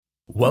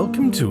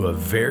Welcome to a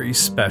very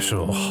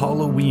special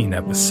Halloween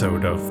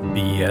episode of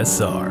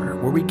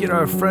BSR, where we get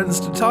our friends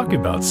to talk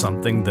about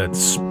something that's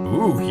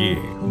spooky,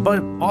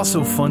 but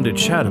also fun to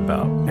chat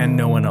about, and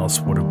no one else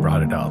would have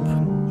brought it up.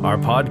 Our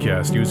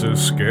podcast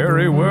uses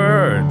scary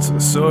words,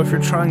 so if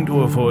you're trying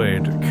to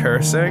avoid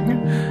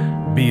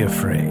cursing, be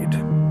afraid.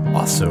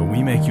 Also,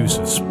 we make use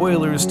of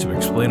spoilers to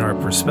explain our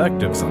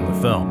perspectives on the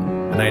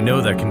film, and I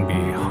know that can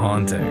be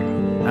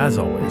haunting. As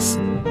always,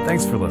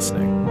 thanks for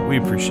listening. We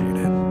appreciate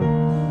it.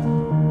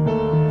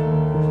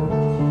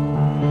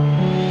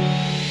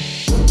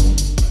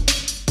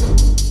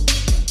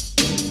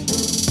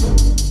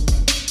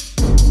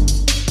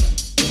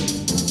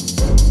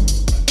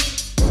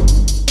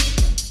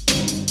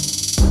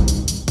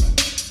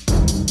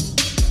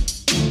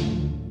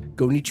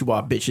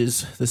 Konnichiwa,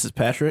 bitches. This is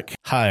Patrick.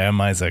 Hi, I'm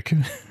Isaac.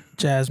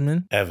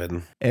 Jasmine.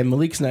 Evan. And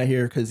Malik's not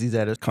here because he's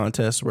at a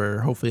contest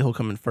where hopefully he'll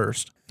come in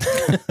first.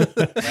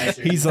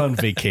 He's on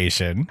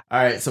vacation.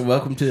 All right, so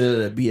welcome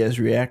to the BS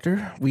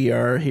Reactor. We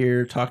are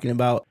here talking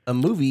about a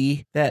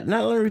movie that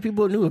not a lot of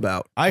people knew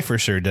about. I for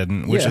sure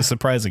didn't, which Yeah. is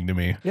surprising to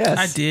me. Yes.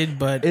 I did,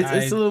 but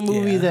It's a little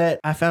movie that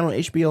I found on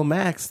HBO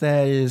Max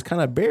that is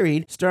kind of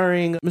buried,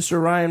 starring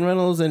Mr. Ryan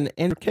Reynolds and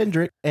Andrew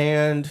Kendrick,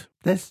 and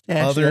that's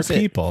Other it.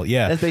 people,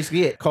 yeah. That's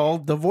basically it,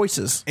 called The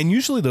Voices. And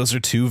usually those are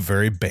two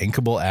very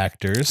bankable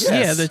actors. Yeah.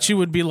 Yeah, that you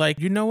would be like,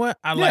 you know what?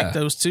 I Yeah. like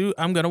those two.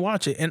 I'm going to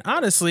watch it. And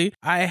honestly,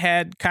 I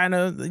had kind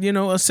of,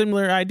 a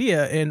similar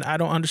idea, and I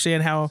don't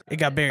understand how it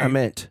got buried. I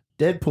meant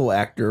Deadpool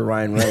actor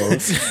Ryan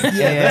Reynolds. Yeah,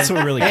 that's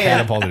what really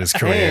catapulted his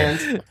career.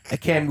 And a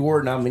Academy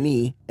Award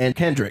nominee, and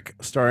Kendrick,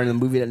 starring in a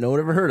movie that no one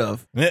ever heard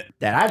of, that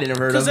I didn't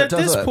ever heard of. Because at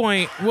this until-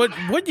 point,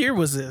 what year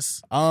was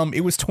this?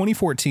 It was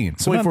 2014,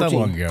 so not that 2014.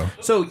 long ago.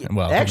 So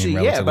Well, I mean, actually, yeah,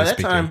 by relatively that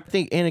speaking. time, I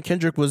think Anna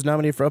Kendrick was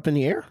nominated for Up in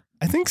the Air.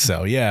 I think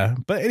so, yeah.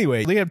 But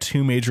anyway, they have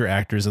two major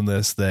actors in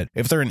this that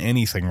if they're in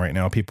anything right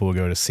now, people will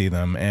go to see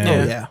them. And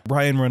Oh, yeah.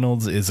 Ryan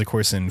Reynolds is, of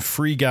course, in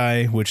Free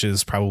Guy, which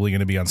is probably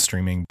going to be on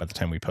streaming by the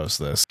time we post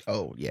this.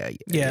 Oh yeah.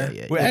 Well,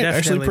 actually,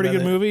 definitely pretty read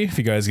good it. movie if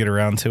you guys get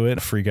around to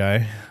it. Free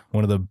Guy,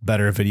 one of the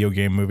better video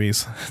game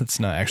movies. It's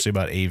not actually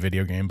about a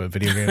video game, but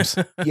video games.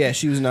 Yeah,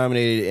 she was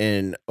nominated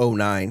in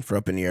 2009 for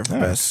Up in the Air for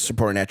Best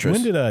Supporting Actress.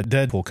 When did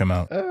Deadpool come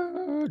out?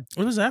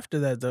 What was after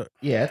that, though?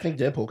 Yeah, I think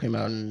Deadpool came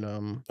out in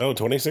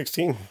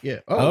 2016. yeah.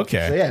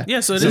 Okay. So yeah. Yeah,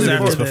 so it This is is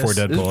after before this.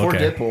 Deadpool. This is before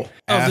Okay. Deadpool.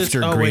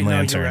 After wait, Green no, you're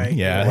Lantern. right.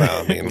 Yeah.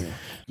 Well, I mean,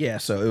 Yeah,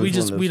 so it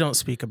was We don't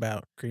speak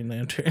about Green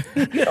Lantern.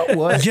 You know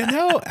what?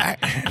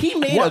 He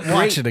made a great.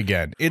 Watch it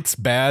again. It's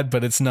bad,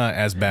 but it's not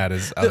as bad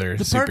as other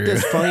The part superheroes.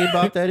 that's funny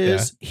about that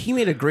is he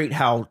made a great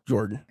Hal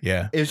Jordan.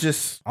 Yeah. It was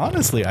just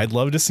Honestly, I'd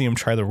love to see him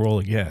try the role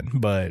again,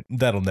 but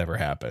that'll never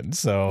happen.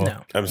 So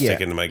No. I'm Yeah.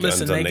 sticking to my guns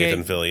Listen, on they Nathan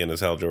gave- Fillion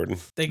as Hal Jordan.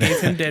 They gave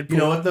him Deadpool. You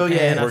know what, though?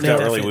 Yeah, and I Worked think out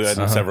that really fits.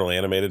 good in several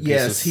animated pieces.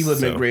 yes, he would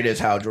have been so- great as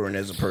Hal Jordan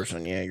as a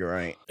person. Yeah, you're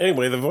right.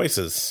 Anyway, The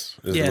Voices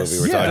is Yes. the movie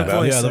we're Yeah, talking The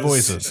about. Voices. Yeah, The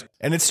Voices.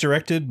 And it's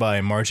directed by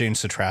Marjane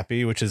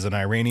Satrapi, which is an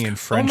Iranian Oh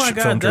French my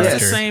film God, that's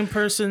director. the same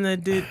person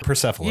that did.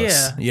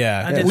 Persepolis.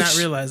 Yeah. Yeah. I did Which not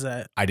realize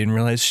that. I didn't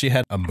realize she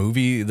had a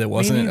movie that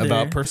wasn't neither.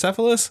 about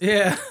Persepolis.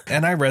 Yeah.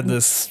 And I read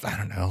this, I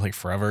don't know, like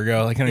forever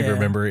ago. I can't even Yeah.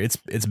 remember. It's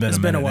been It's a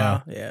been minute a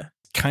while. now. Yeah.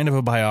 Kind of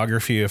a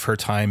biography of her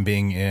time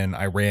being in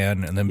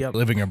Iran and then Yep.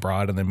 living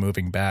abroad and then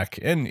moving back.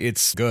 And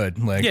it's good.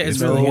 Like, Yeah, it's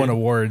it's really won good.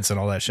 awards and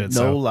all that shit. No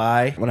So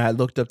lie, when I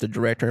looked up the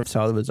director and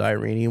saw it was an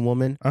Iranian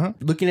woman, Uh-huh.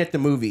 looking at the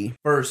movie,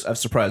 first, I'm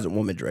surprised a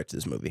woman directed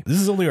this movie.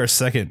 this is only our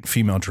second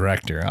female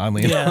director,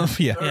 oddly Yeah. enough.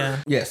 Yeah. Yeah.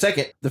 Yeah,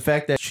 second, the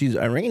fact that she's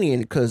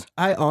Iranian, because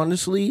I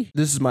honestly,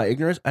 this is my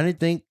ignorance, I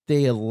didn't think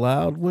they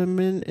allowed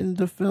women in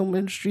the film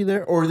industry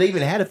there, or they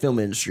even had a film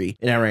industry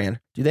in Iran.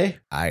 Do they?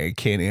 I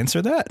can't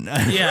answer that.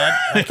 Yeah.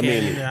 I can't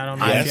mean, either. I don't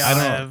know yes. if y'all I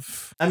don't-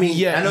 have. I mean,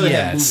 Yeah, I know they,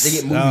 yes. they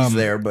get movies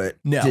there, but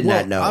No, did well,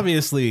 not know.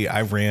 obviously,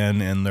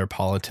 Iran and their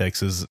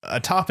politics is a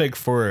topic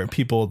for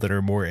people that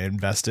are more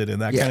invested in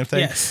that Yeah. kind of thing.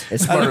 Yes.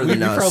 It's I think smarter we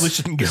than us. probably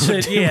shouldn't go Should-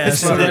 into yeah, as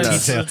so much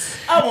that's- detail.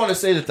 I want to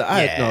say that the no,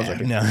 Yeah, it's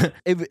okay. no.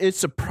 It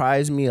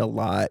surprised me a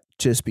lot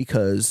just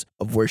because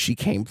of where she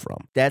came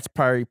from. That's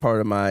probably part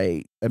of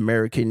my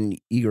American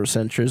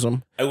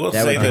egocentrism. I will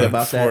That say would be that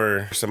about that.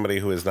 for somebody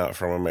who is not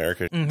from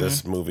America, Mhm.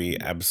 this movie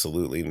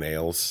absolutely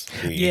nails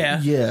the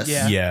Yeah. Yes.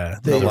 Yeah. Yeah,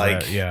 They-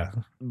 like- yeah,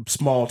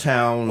 Small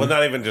town. Well,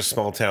 not even just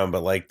small town,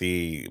 but like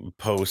the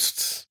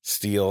post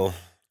steel.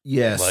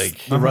 yes.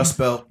 like- the Rust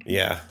Belt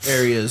Yeah.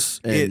 areas.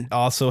 And it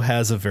also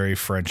has a very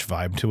French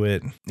vibe to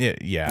it. Yeah,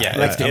 Yeah.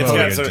 Like it's the-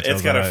 got, oh,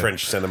 it's got a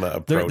French cinema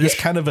approach. There's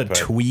kind of a but-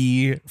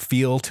 twee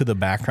feel to the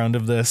background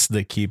of this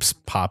that keeps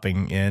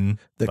popping in.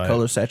 the but-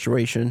 color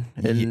saturation.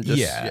 And just,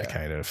 yeah,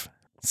 kind of.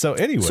 So,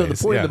 anyways, So the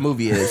point yeah. of the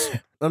movie is,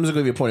 I'm just going to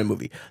give you a point of the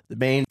movie. The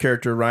main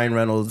character, Ryan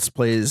Reynolds,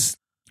 plays,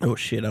 oh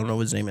shit, I don't know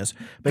what his name is,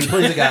 but he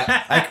plays a guy.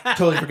 I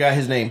totally forgot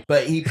his name,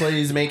 but he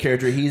plays the main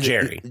character. He's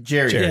Jerry.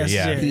 Jerry. Jerry, Yes,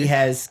 yeah. Jerry. He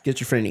has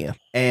schizophrenia.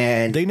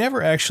 And They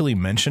never actually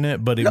mention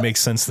it, but it No, makes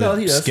sense no,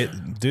 that he does.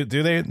 do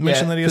they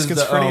mention that he has 'cause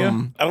the,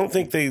 schizophrenia? I don't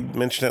think they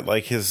mention it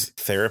like his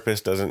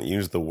therapist doesn't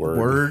use the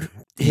word.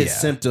 his Yeah.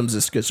 symptoms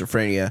is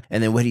schizophrenia,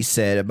 and then what he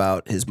said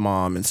about his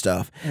mom and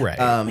stuff.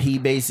 Right. He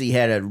basically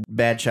had a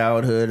bad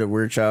childhood, a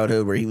weird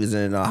childhood, where he was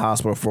in a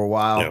hospital for a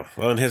while. Yeah.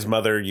 Well, and his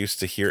mother used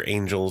to hear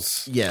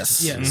angels.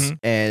 Yes. Yes.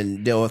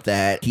 And deal with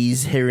that.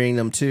 He's hearing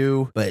them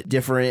too, but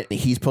different.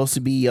 He's supposed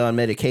to be on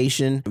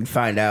medication. We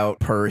find out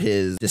per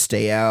his to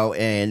stay out,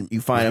 and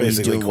you find him he's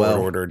Basically doing court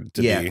well. ordered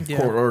to Yeah, be.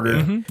 court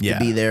ordered Yeah.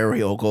 to be there.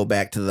 He'll go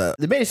back to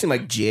they made it seem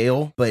like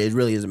jail, but it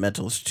really is a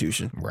mental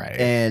institution. Right.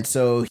 And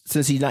so,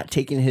 since he's not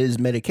taking his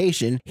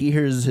medication, he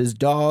hears his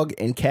dog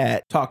and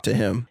cat talk to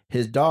him.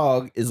 His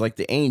dog is like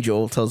the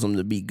angel, tells him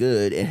to be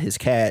good, and his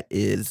cat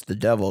is the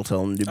devil,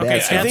 telling him to do Okay, bad I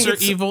stuff. think cats are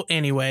it's- evil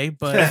anyway,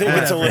 but I think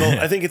it's a whatever.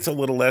 little. I think it's a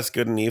little less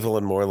good and evil,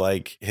 and more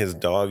like his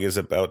dog is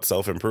about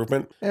self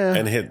improvement, Yeah.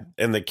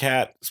 and the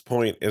cat's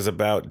point is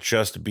about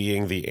just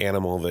being the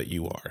animal that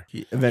you are.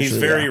 Eventually, He's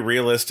very yeah.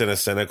 realist in a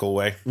cynical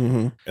way,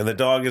 Mhm. and the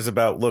dog is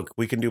about look,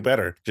 we can do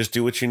better. Just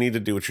do what you need to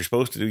do, what you're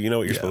supposed to do. You know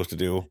what you're supposed to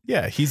do.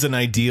 Yeah, he's an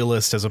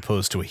idealist as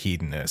opposed to a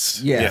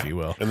hedonist, Yeah. if you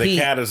will. And the He-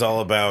 cat is all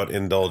about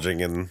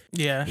indulging in.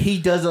 Yeah. He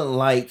doesn't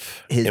like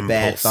his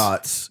bad Impulse.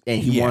 thoughts,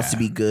 and he Yeah. wants to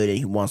be good, and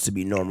he wants to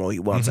be normal. He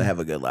wants to have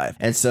a good life,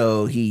 and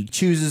so he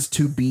chooses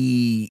to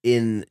be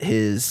in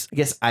his, I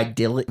guess,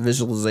 idyllic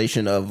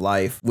visualization of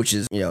life, which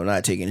is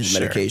not taking his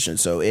Sure. medication.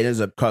 So it ends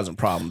up causing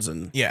problems.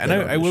 And Yeah, and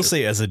I will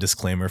say as a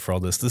disclaimer for all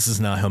this is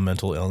not how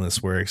mental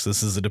illness works.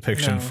 This is a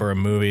depiction No. for a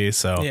movie.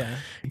 So Yeah.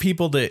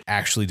 people that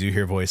actually do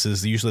hear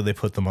voices, usually they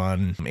put them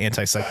on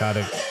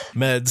antipsychotic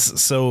meds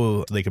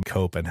so they can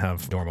cope and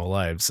have normal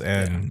lives.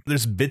 And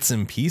there's bits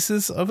and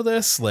pieces of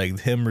this, like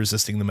him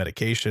resisting the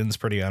medications,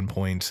 pretty on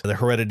point. The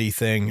heredity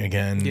thing,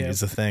 again, Yeah.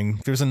 is a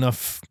thing. There's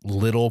enough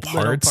little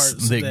parts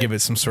parts that that- give it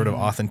some sort of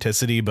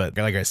authenticity. But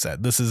like I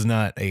said, this is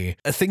not a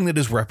thing that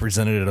is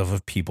representative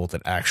of people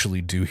that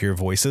actually do hear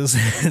voices.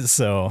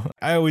 So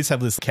I always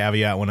have this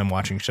caveat when I'm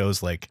watching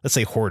shows like, let's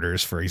say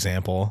Hoarders, for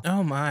example.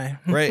 Oh my.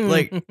 Right,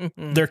 like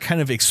they're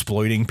kind of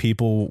exploiting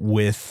people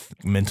with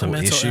mental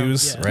Mental issues,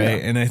 illness, yeah.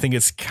 right? And I think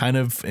it's kind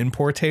of in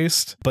poor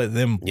taste. But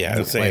then, Yeah,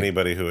 I'd say like,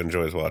 anybody who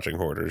enjoys watching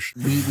Hoarders.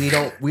 we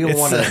don't It's,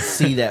 want to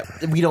see that.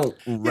 We don't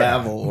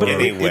ravel. But or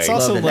Anyway. it's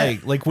also love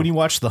it. like when you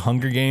watch the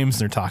Hunger Games,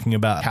 they're talking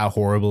about how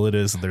horrible it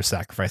is that they're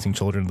sacrificing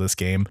children to this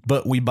game.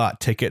 But we bought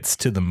tickets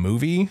to the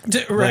movie,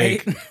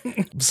 Right.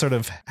 like, sort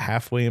of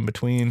halfway in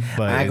between.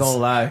 But I ain't it's- gonna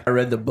lie. I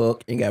read the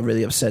book and got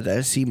really upset that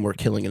I see more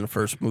killing in the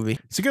first movie.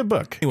 It's a good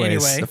book.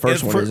 Anyways, Anyway. The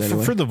first one for, is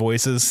anyway. for the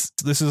voices,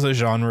 this is a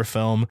genre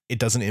film. It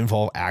doesn't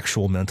involve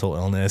actual mental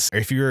illness.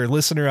 If you're a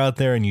listener out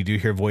there and you do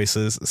hear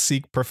voices,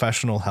 seek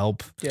professional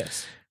help.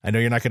 Yes. I know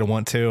you're not going to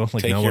want to,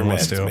 like Take no your one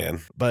wants meds, to.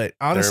 man. But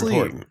honestly,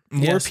 important.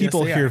 more Yes,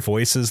 people they hear are.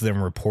 voices than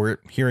report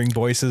hearing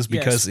voices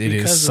because it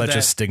because is of such a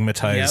that.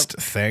 stigmatized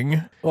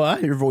thing. Well, I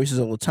hear voices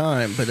all the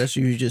time, but that's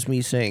usually just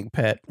me saying,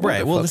 "Pat." what Right.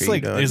 the Well, fuck it's are you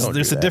like doing? there's Don't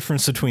a do that."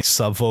 difference between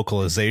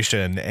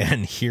sub-vocalization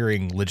and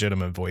hearing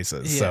legitimate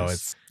voices. So Yes.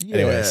 it's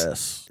anyways.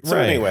 Yes. So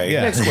Right, anyway,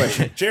 yeah. Next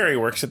question. Jerry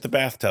works at the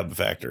bathtub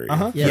factory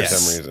for Yes.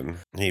 some reason.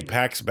 He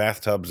packs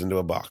bathtubs into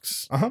a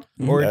box.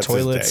 Or That's his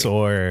toilets day.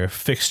 or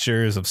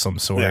fixtures of some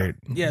sort. Yeah.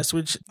 Yes,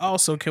 which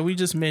also, can we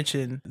just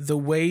mention the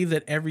way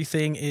that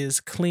everything is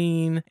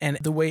clean and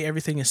the way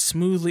everything is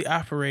smoothly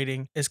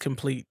operating is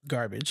complete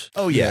garbage.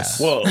 Oh yes.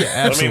 Well, Yeah, I mean,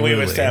 absolutely.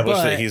 we've established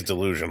But- that he's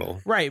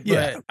delusional. Right, but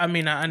Yeah. I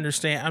mean, I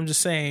understand. I'm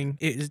just saying,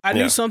 I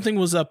knew Yeah. something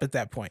was up at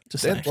that point.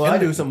 Just saying. Well, I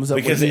knew something was up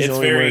Because when he's it's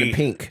only wearing very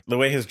pink. The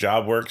way his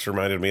job works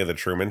reminded me of the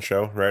Truman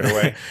Show right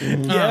away.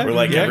 Yeah. Where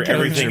like Yeah, kind of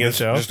everything Truman is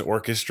Show. just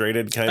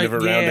orchestrated kind of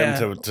Like, around yeah.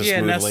 him to Yeah,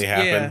 and that's- smoothly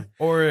happen.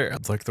 Or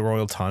it's like the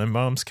Royal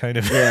Tenenbaums kind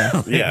of.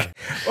 Yeah. Yeah.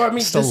 Or I mean,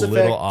 Just just a the,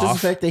 little fact, just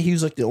off. the fact that he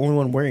was like the only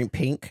one wearing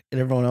pink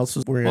and everyone else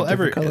was wearing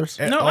different colors.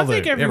 No, I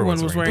think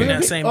everyone was wearing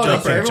that same Oh, no,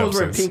 jumper. sorry, everyone was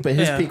wearing jumpsuits. pink, but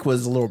his Yeah. pink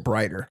was a little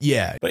brighter.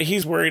 Yeah. But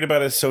he's worried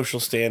about his social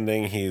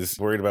standing. He's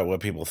worried about what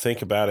people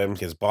think about him.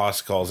 His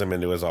boss calls him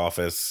into his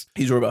office.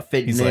 He's worried about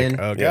fitting He's in. like,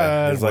 oh Yeah.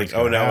 god. He's like, what's oh,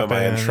 gonna now am I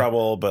in happen?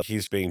 trouble? But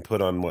he's being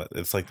put on what?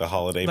 It's like the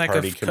holiday Like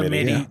party a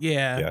committee. committee.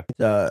 Yeah. Yeah.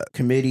 The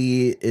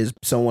committee is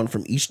someone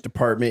from each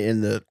department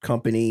in the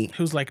company.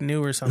 Who's like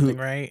new or something,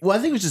 right? Well,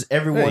 I think it was just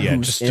everyone Yeah,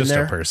 who's just in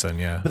there. a person.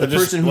 Yeah. But the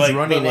Just person who's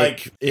running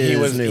like it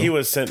is new. he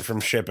was sent from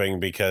shipping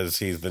because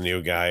he's the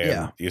new guy and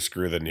Yeah. you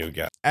screw the new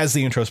guy. As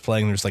the intro's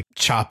playing, there's like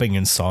chopping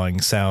and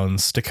sawing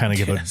sounds to kind of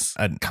give Yes.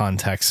 a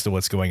context to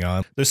what's going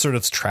on. There's sort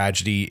of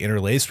tragedy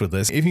interlaced with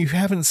this. If you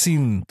haven't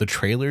seen the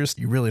trailers,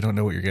 you really don't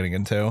know what you're getting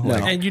into.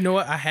 Like, And you know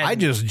what? I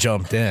just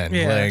jumped in.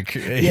 Yeah. Like,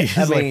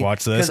 he's like,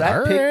 watch this. 'cause I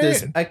All picked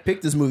this. right. I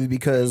picked this movie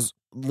because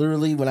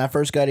literally when I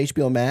first got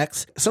HBO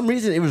Max, some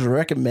reason it was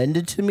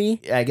recommended to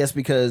me. I guess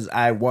because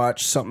I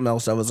watched something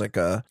else that was like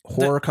a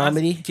horror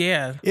comedy.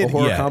 Yeah. A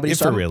horror comedy. It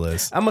So for I'm- real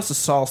is. I must have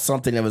saw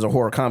something that was a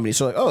horror comedy.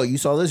 So like, oh, you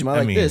saw this? You might I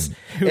like mean, this.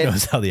 who And-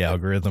 knows how the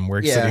algorithm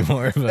works Yeah.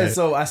 anymore? But And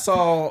so I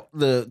saw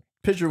the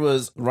picture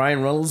was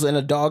Ryan Reynolds and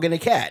a dog and a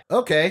cat.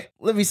 Okay,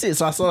 let me see.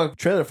 So I saw a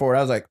trailer for it.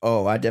 I was like,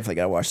 oh, I definitely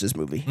got to watch this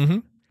movie.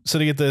 Mhm. So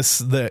to get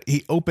this,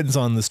 he opens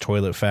on this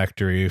toilet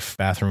factory,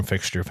 bathroom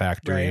fixture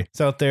factory. Right.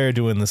 He's out there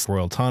doing this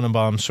Royal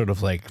Tannenbaum sort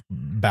of like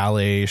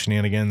ballet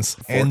shenanigans.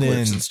 And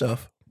then Forklifts and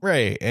stuff.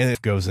 Right. And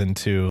it goes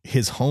into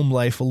his home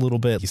life a little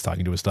bit. He's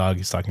talking to his dog.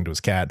 He's talking to his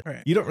cat.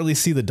 Right. You don't really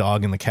see the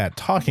dog and the cat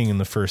talking in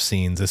the first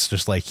scenes. It's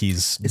just like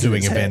he's It's in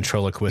doing a his head.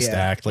 ventriloquist Yeah.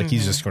 act. Like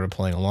he's just sort of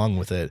playing along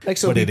with it. Like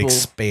some but it people-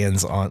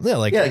 expands on. Yeah,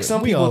 like, Yeah, like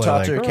some we people all are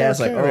talk to their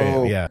cats like, okay,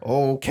 oh, yeah.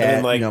 oh, And cat,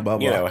 then, like, blah,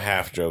 blah.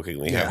 half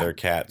jokingly have Yeah. their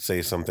cat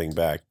say something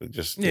back, but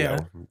just, Yeah.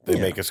 they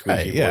Yeah. make a squeaky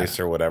Right, yeah. voice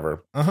or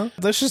whatever.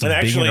 That's just And being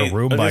actually, in a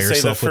room I'll by just say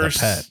yourself with a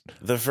pet.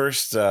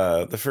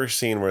 The first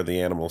scene where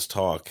the animals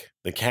talk,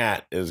 the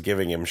cat is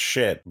giving him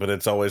shit, but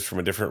it's always from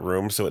a different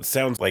room, so it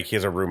sounds like he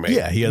has a roommate.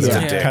 Yeah, he has Yeah.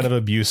 a Yeah. kind of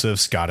abusive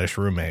Scottish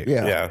roommate.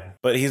 Yeah. Yeah,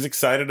 but he's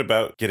excited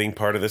about getting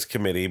part of this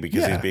committee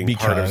because Yeah, he's being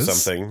part of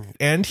because- something.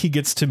 And he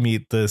gets to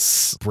meet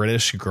this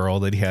British girl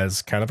that he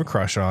has kind of a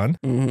crush on,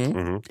 Mm-hmm.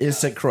 hmm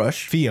Instant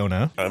crush.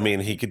 Fiona. I mean,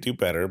 he could do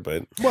better,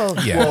 but Well,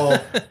 yeah.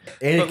 Well,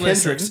 Anna But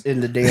listen. Kendrick's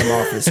in the damn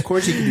office. Of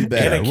course he can do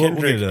better. Anna we'll get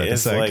Kendrick into that in a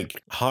is sec.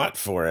 like hot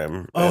for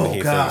him, Oh, and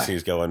he God. thinks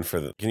he's going for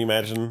the. Can you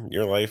imagine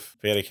your life,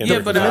 if Anna Kendrick?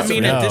 Yeah, but was I out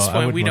mean, there? at this No, I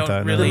point, wouldn't we want don't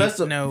that, no. really The mess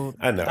up- know.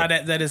 I know.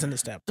 That isn't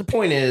established. The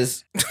point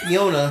is,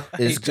 Fiona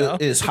is hate y'all.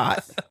 good, is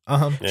hot.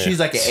 Uh-huh. Yeah. She's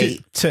like an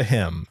 8. To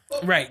him.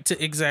 Right,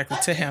 exactly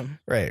to him.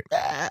 Right.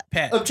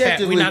 Pat,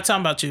 Objectively- we're not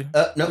talking about you.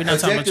 No, We're not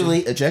talking about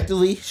you.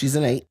 objectively, she's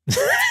an 8.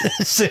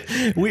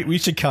 we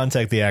should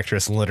contact the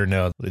actress and let her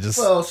know. Just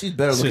Well, she's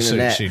better looking So than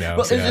that. she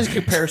knows, But yeah. it's a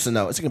comparison,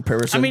 though. It's a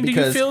comparison. I mean, do you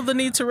because, feel the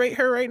need to rate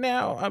her right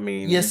now? I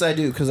mean, Yes, I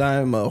do, because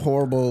I'm a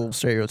horrible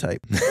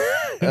stereotype.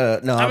 No, I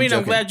mean, I'm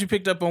joking. glad you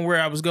picked up on where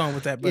I was going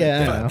with that. But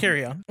Yeah, I fine, know.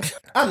 carry on.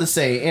 I'm just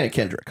saying, Anna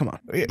Kendrick. Come on.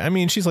 I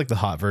mean, she's like the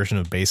hot version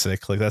of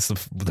Basic. Like that's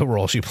the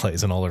role she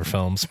plays in all her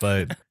films.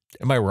 But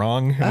am I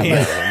wrong? I Yeah,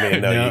 like- I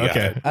mean, no, you got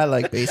okay. it. I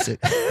like Basic.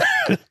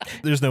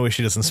 There's no way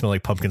she doesn't smell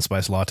like pumpkin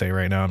spice latte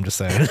right now. I'm just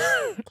saying.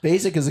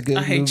 Basic is a good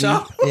I hate movie.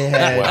 y'all. It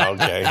had, Well,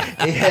 okay.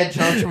 it had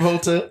John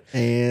Travolta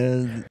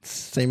and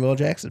Samuel L.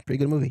 Jackson. Pretty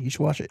good movie. You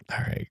should watch it. All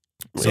right.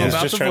 So He's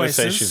about just the trying to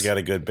say voices. she's got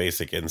a good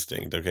basic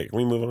instinct. Okay, can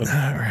we move on?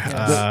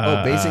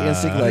 Basic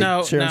Instinct, like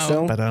No, Sharon no.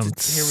 Stone. But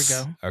Here we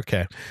go.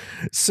 Okay.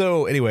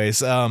 So, anyways,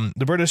 the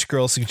British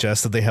girl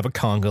suggests that they have a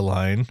conga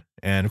line.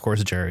 And of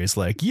course, Jerry's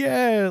like,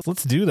 yeah,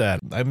 let's do that.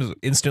 I'm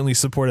instantly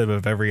supportive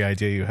of every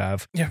idea you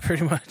have. Yeah,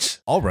 pretty much.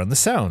 I'll run the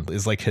sound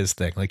is like his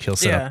thing. Like he'll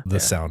set Yeah, up the yeah.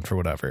 sound for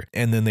whatever.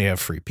 And then they have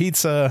free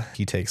pizza.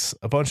 He takes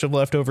a bunch of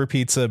leftover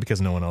pizza because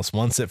no one else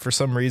wants it for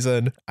some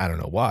reason. I don't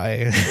know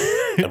why.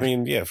 I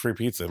mean, yeah, free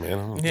pizza,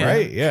 man. Yeah.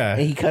 Right? Yeah.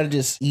 And he kind of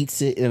just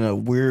eats it in a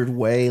weird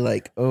way,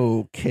 like,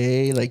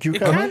 okay. Like, you're It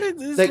kind kind of.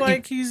 of is like,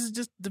 like he's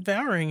just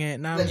devouring it.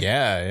 Now,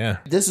 Yeah, yeah.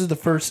 This is the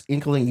first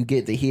inkling you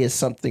get that he has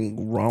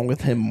something wrong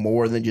with him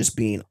more than just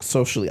being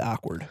socially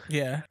awkward.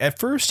 yeah. At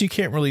first, you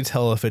can't really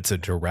tell if it's a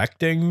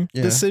directing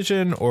Yeah.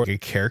 decision or a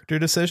character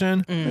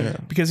decision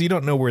Mm. because you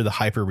don't know where the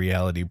hyper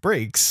reality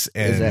breaks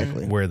and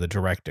Exactly. where the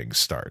directing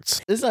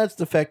starts. It's not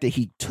the fact that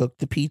he took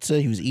the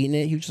pizza, he was eating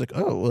it. He was just like,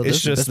 oh, well, It's this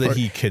is the just best that part.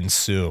 he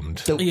consumed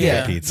So, the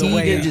Yeah, pizza. the he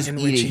way didn't just in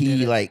eat which it. he He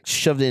did it. like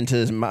shoved it into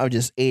his mouth,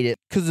 just ate it.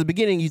 Because at the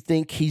beginning, you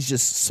think he's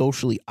just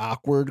socially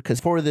awkward. Because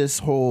for this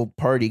whole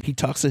party, he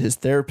talks to his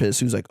therapist,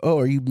 who's like, "Oh,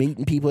 are you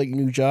meeting people at your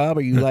new job?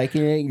 Are you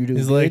liking it? You're doing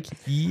He's good? like,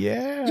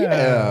 yeah.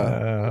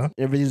 Yeah.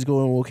 Everything's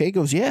going okay." He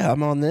goes, "Yeah,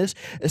 I'm on this."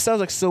 It sounds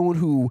like someone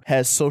who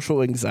has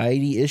social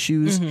anxiety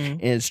issues Mhm.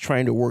 and is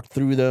trying to work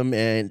through them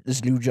and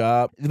this new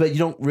job. But you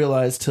don't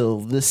realize till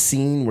this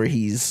scene where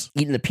he's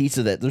eating the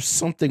pizza that there's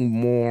something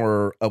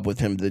more up with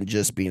him than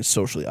just being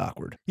socially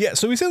awkward. Yeah,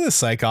 so he's in the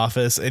psych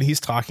office and he's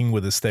talking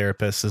with his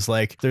therapist. Is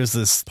like, there's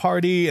this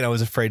party and I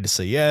was afraid to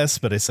say yes,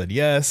 but I said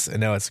yes, and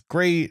now it's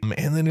great.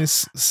 And then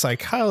his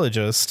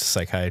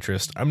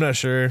psychiatrist, I'm not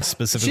sure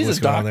specifically She's what's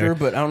a going on doctor, there.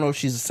 but I don't know if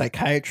she's a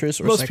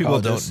psychiatrist or Most people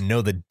psychologist. don't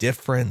know the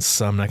difference,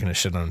 so I'm not going to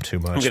shit on him too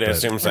much. I'm going to but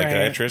assume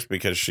psychiatrist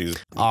because she's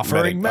Offering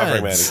offering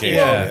meds. medication.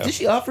 Yeah. Did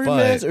she offer him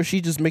But meds, or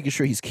she just making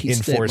sure he's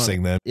keeps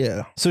enforcing them.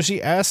 Yeah. So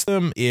she asked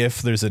them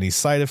if there's any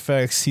side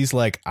effects. He's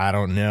like, I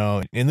don't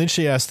know. And then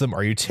she asked them,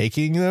 are you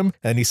taking them?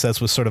 And he says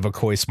with sort of a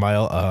coy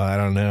smile, I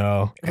don't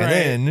know. And Right.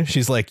 then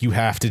she's like, you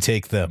have to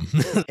take them.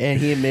 And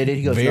he admitted,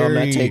 he goes, "No, I'm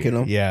not taking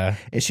them." Yeah.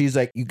 And she's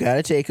like, "You got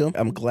to take them.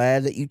 I'm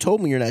glad that you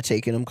told me you're not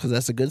taking them because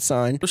that's a good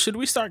sign." But should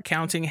we start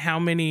counting how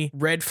many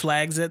red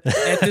flags at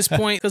this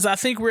point? Because I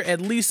think we're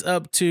at least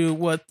up to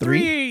what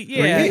three?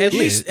 Yeah, Three? at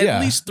least Yeah.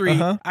 at least three.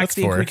 Uh-huh. I That's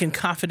think 4. we can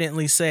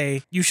confidently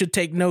say you should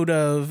take note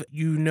of.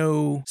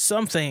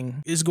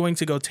 Something is going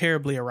to go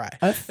terribly awry.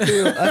 I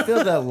feel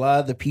that a lot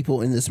of the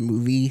people in this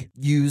movie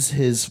use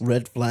his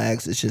red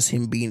flags. It's just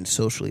him being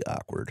socially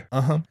awkward.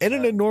 And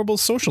in a normal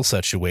social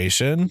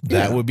situation,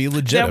 that Yeah. would be That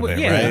legitimate, would-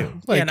 yeah. right?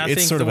 Like, Yeah, and I it's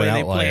think sort the of way an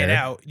they outlier. play it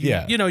out,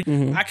 Yeah. you know,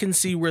 Mhm. I can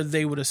see where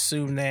they would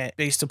assume that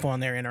based upon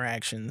their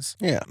interactions.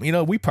 Yeah. You know,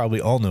 we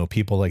probably all know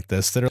people like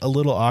this that are a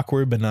little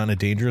awkward, but not in a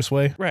dangerous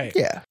way. Right.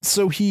 Yeah.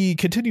 So he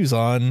continues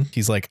on.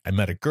 He's like, I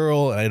met a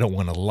girl. I don't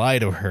want to lie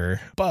to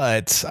her,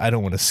 but I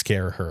don't want to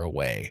scare her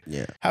away.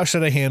 Yeah. How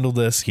should I handle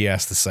this? He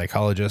asked the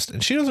psychologist,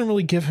 and she doesn't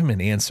really give him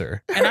an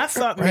answer. And I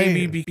thought Right.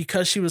 maybe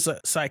because she was a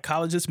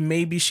psychologist,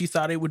 maybe she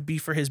thought it would be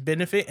for his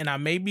benefit. And I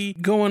may be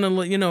going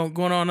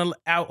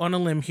out on a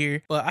limb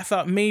here, but I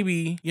thought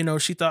maybe,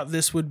 she thought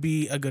this would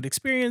be a good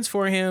experience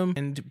for him.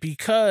 And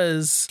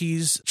because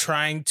he's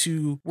trying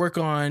to work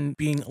on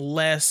being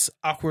less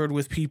awkward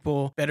with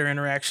people, better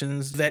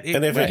interactions, that it,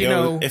 And if for it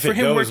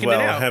him goes working well,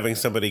 it out, having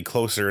somebody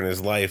closer in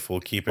his life will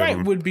keep him,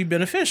 right, would be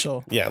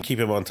beneficial. keep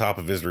him on top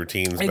of his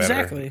routines better.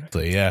 Exactly. So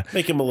yeah.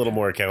 Make him a little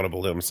more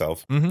accountable to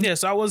himself. Yeah,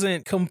 so I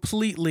wasn't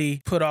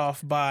completely put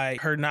off by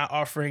her not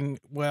offering,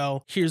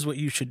 well, here's what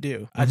you should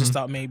do. I just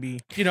thought maybe,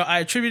 I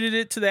attributed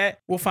it to that.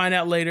 We'll find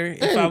out later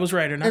if I was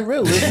right or not. And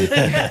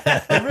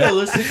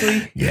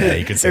realistically, Yeah,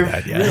 you could say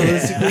that. Yeah.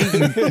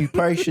 realistically, you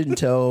probably shouldn't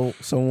tell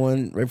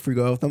someone right before you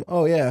go out with them,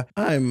 oh yeah,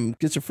 I'm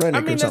schizophrenic I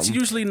mean, or that's something.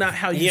 usually not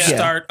how you Yeah.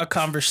 start a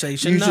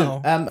conversation. Usually-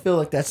 No. I feel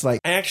like that's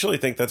like, I actually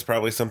think that's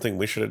probably something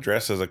we should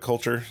address as a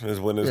culture, is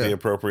when is Yeah. the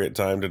appropriate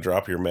time to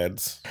drop your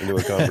meds into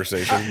a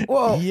conversation.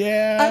 well,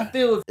 Yeah. I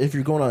feel if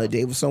you're going on a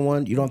date with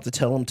someone, you don't have to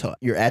tell them till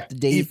you're at the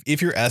date.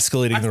 If you're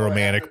escalating the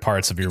romantic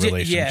parts of your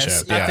relationship.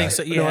 Yes, yeah. I think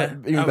so. You know Yeah, what?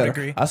 Even I would better.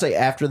 agree. I'll say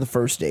after the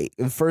first date.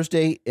 If the first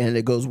date and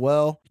it goes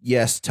well,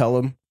 yes, tell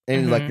them.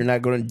 And like you're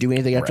not going to do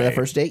anything after Right. that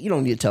first date, you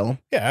don't need to tell them.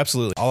 Yeah,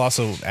 absolutely. I'll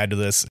also add to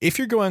this. If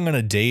you're going on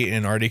a date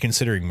and already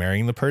considering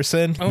marrying the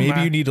person, Oh maybe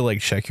my. you need to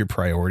check your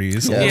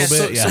priorities a Yeah. little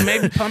Yeah, bit. so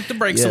maybe pump the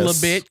brakes a Yes.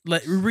 little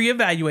bit,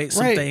 reevaluate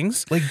some Right.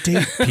 things.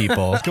 Date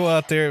people. Go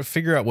out there,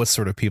 figure out what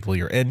sort of people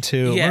you're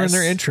into, learn Yes.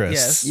 their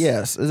interests.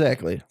 Yes,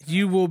 exactly.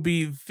 You will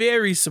be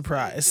very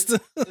surprised.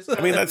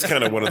 I mean, that's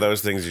kind of one of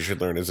those things you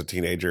should learn as a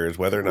teenager, is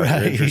whether or not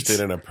Right. you're interested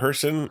in a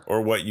person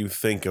or what you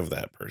think of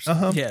that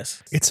person.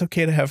 Yes. It's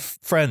okay to have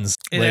friends.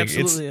 It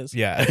absolutely is.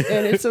 Yeah.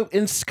 And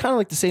it's kind of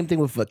like the same thing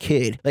with a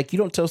kid. Like you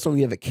don't tell someone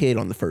you have a kid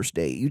on the first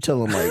date. You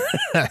tell them like,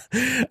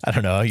 I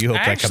don't know. You hope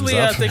Actually,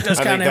 that I comes up. think that's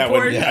I kind think of that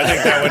would. important. I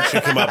think that one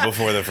should come up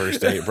before the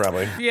first date,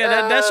 probably.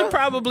 Yeah, that should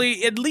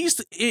probably, at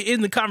least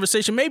in the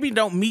conversation, maybe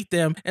don't meet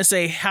them and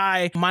say,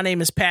 hi, my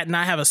name is Pat and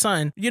I have a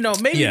son.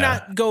 Maybe Yeah.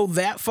 not go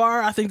that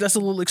far. I think that's a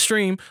little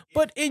extreme.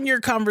 But in your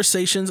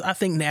conversations, I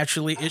think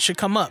naturally it should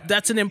come up.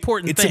 That's an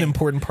important It's thing. an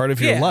important part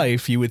of your Yeah.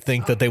 life. You would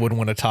think that they would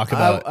want to talk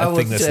about I a would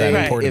thing that's say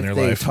that important in if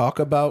their they life. talk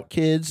about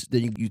kids,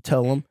 then you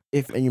tell them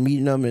and you're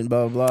meeting them and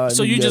blah blah blah.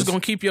 So and you just guys- going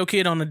to keep your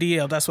kid on the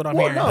DL. That's what I'm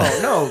Well,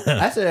 hearing. no.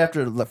 I said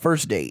after the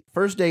first date.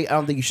 First date, I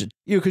don't think you should.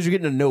 Because you're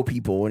getting to know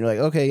people, and you're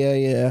like, okay,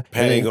 yeah.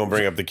 Pat And ain't then- gonna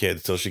bring up the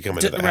kids till she come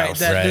into the Right, house.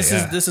 that, Right, this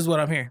yeah. is what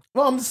I'm hearing.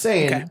 Well, I'm just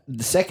saying Okay.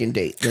 the second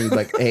date. Then you're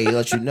like, hey,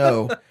 let you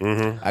know,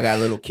 I got a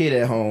little kid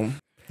at home.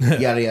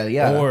 Yada yada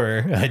yada.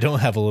 Or I don't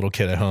have a little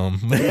kid at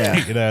home.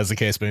 Yeah. As the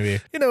case may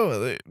be.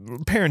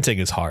 Parenting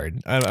is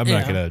hard. I'm not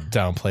Yeah. going to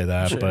downplay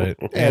that, but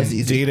Yeah, it's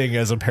easy. dating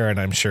as a parent,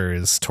 I'm sure,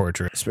 is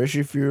torture.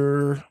 Especially if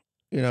you're,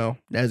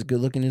 as good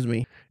looking as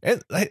me.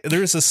 And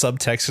there's a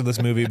subtext in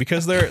this movie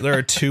because there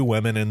are two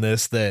women in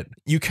this that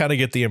you kind of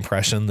get the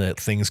impression that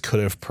things could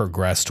have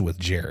progressed with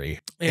Jerry.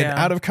 And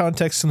Yeah. out of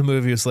context in the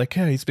movie, it's like,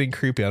 yeah, he's being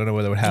creepy. I don't know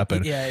whether that would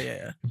happen.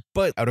 Yeah.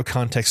 But out of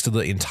context to the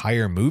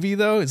entire movie,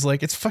 though, it's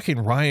like, it's fucking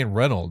Ryan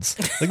Reynolds.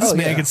 Like, this Oh,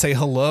 man yeah. could say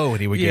hello and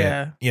he would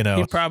Yeah. get,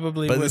 He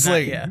probably but would it's not,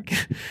 like, yeah.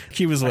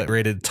 he was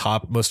rated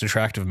top most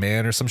attractive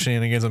man or some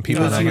shenanigans on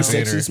People He was the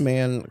magazine. sexiest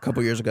man a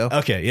couple years ago.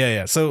 Okay,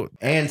 yeah. So,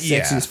 And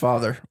yeah. sexiest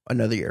father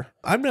another year.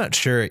 I'm not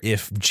sure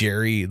if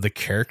Jerry, the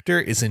character,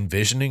 is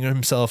envisioning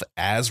himself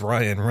as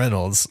Ryan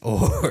Reynolds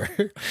or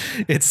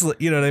it's,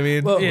 you know what I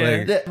mean? Well,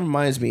 Yeah. that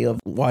reminds me of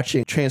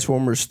watching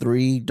Transformers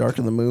 3 Dark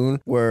of the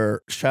Moon,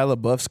 where Shia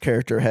LaBeouf's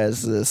character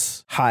has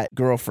this hot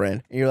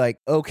girlfriend. And you're like,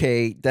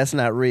 okay, that's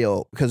not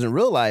real. Because in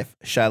real life,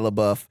 Shia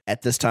LaBeouf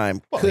at this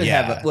time Well, would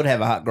yeah.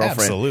 have a hot girlfriend.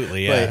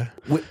 Absolutely, yeah.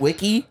 But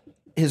Wiki,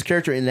 his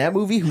character in that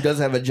movie, who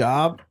doesn't have a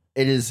job,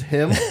 it is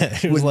him.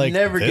 It was would like,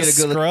 never get this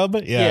a good scrub?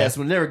 Yeah. Yes,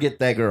 would never get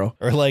that girl.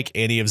 Or like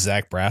any of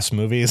Zach Brass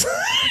movies.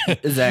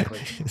 Exactly.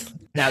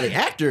 Now the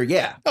actor,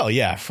 yeah, Oh,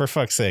 yeah, for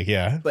fuck's sake,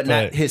 yeah. but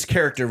not his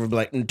character would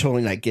like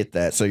totally not get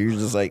that. So you're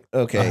just like,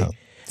 okay. Uh-huh.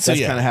 So,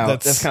 That's yeah, kind of how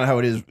that's- that's kind of how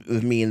it is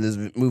with me in this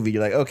movie.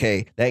 You're like,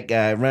 okay, that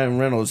guy Ryan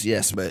Reynolds,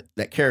 yes, but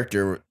that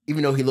character,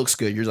 even though he looks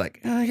good, you're like,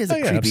 oh, he has a Oh,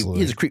 yeah, creepy, absolutely.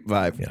 he has a creep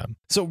vibe. Yeah.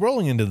 So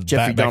rolling into the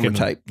Jeffrey back Dahmer into-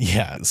 type.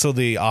 Yeah. So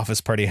the office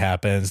party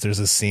happens. There's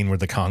a scene where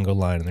the Congo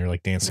line and they're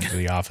like dancing to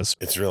the office.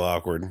 It's real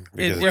awkward because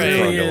It it's a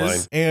really conga is.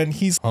 line. And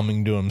he's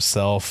humming to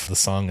himself the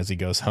song as he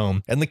goes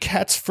home. And the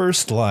cat's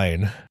first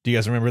line, do you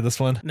guys remember this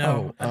one?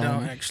 No, I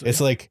don't actually.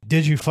 It's like,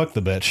 did you fuck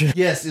the bitch?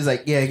 Yes, he's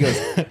like, yeah, he goes,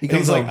 he And comes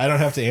he's like, home. I don't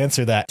have to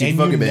answer that. Did you And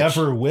fuck you a bitch?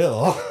 never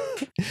will.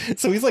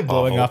 So he's like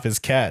blowing Awful. off his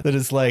cat that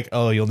is like,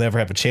 oh, you'll never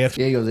have a chance.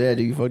 Yeah, he goes, yeah,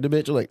 do you fuck the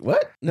bitch? I'm like,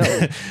 what? No.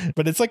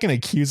 But it's like an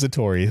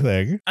accusatory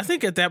thing. I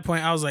think at that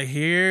point I was like,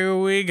 here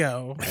we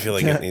go. I feel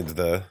like it needs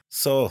the,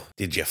 so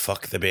did you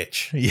fuck the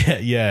bitch?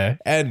 Yeah.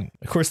 And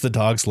of course the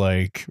dog's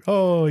like,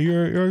 oh,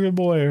 you're a good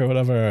boy or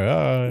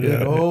whatever.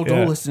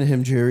 Don't listen to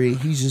him, Jerry.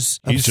 He's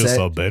just He's just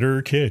upset. a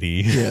better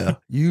kitty. Yeah,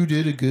 you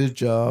did a good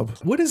job.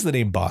 What is the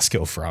name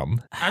Bosco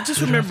from? I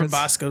just remember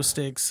Bosco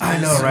sticks. I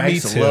know, right? Me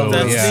It's too. lovely.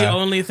 That's the Yeah.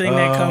 only thing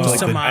that comes like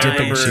to the mind.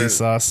 dipping remember- cheese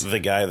sauce. The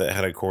guy that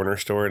had a corner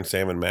store in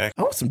Sam and Mac.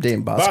 I want some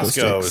damn Bosco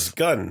Bosco's, sticks.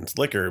 guns,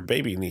 liquor,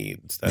 baby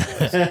needs.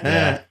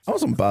 I want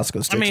some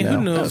Bosco sticks. I mean, now. who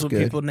That knows was what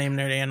good. people name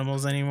their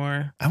animals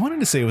anymore? I wanted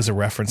to say it was a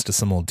reference to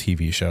some old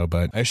TV show,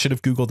 but I should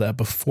have Googled that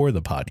before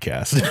the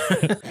podcast.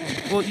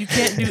 Well, you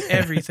can't do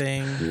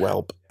everything.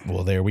 Whelp.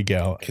 Well, there we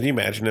go. Can you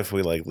imagine if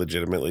we like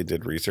legitimately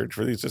did research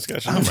for these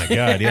discussions? Oh my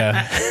God,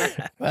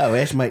 yeah. Wow,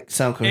 that might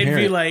sound It'd coherent.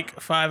 be like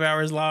 5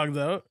 hours long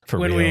though. For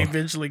when we real.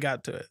 eventually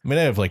got to it. I mean,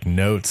 I have like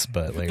notes,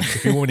 but like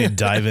if you want to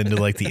dive into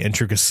like the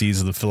intricacies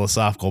of the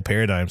philosophical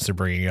paradigms they're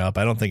bringing up,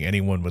 I don't think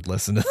anyone would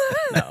listen to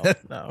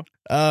that. No.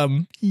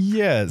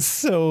 Yeah.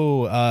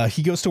 So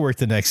he goes to work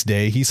the next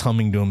day. He's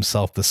humming to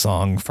himself the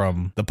song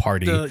from the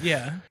party.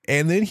 Yeah.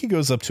 And then he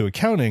goes up to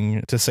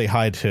accounting to say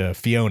hi to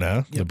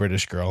Fiona, the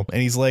British girl.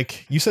 And he's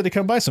like, you said to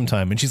come by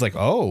sometime. And she's like,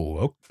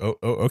 oh,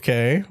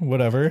 okay,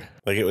 whatever.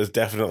 Like it was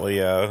definitely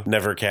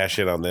never cash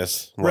in on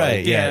this.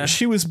 Right. Yeah. Yeah.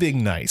 She was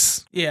being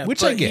nice. Yeah. Which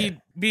but I get. He,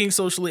 being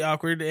socially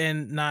awkward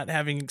and not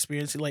having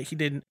experience, like he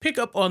didn't pick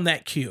up on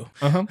that cue.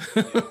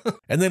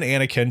 And then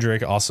Anna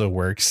Kendrick also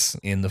works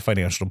in the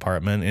financial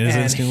department and is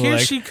And instantly here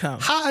like, she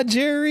comes. hi,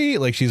 Jerry.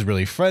 Like she's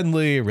really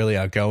friendly, really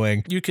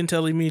outgoing. You can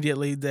tell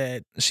immediately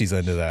that She's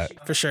into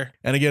that. for sure.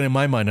 And again, in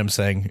my mind, I'm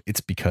saying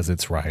it's because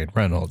it's Ryan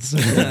Reynolds.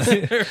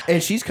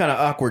 and she's kind of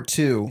awkward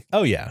too,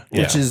 Oh, yeah.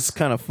 which is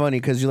kind of funny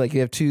because you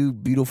have two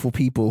beautiful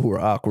people who are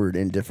awkward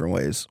in different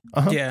ways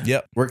Yeah.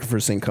 Yep. working for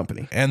the same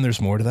company. And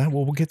there's more to that.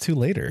 Well, we'll get to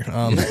later.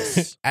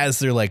 As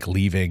they're like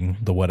leaving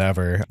the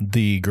whatever,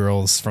 the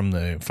girls from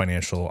the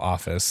financial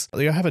office,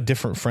 they have a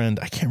different friend.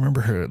 I can't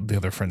remember the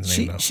other friend's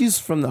name though. She's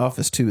from the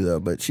office too, though,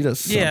 but she does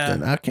something. Yeah.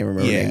 I can't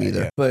remember her Yeah, name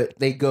either. yeah. But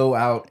they go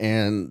out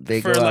and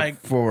they For, go like,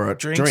 out for a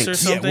drinks drink. or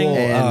something?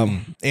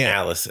 And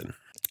Allison.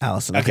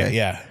 Allison. Okay,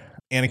 yeah.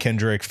 Anna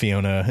Kendrick,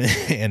 Fiona,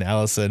 and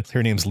Allison.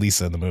 Her name's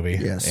Lisa in the movie.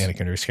 Yes. Anna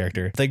Kendrick's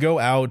character. They go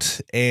out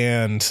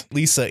and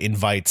Lisa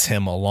invites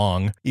him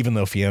along, even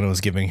though Fiona was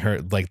giving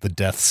her like the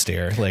death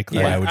stare. Like,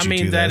 why would I you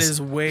mean, do that this?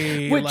 is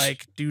way Which-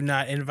 like, do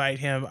not invite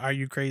him. Are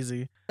you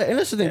crazy? And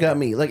that's the thing got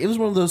me. Like, it was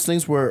one of those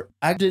things where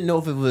I didn't know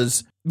if it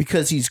was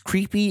because he's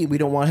creepy and we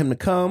don't want him to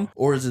come,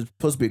 or is it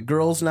supposed to be a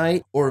girls'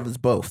 night, or if it's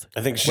both.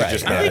 I think she's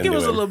just not I think it into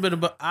was a him. little bit of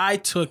both. I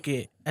took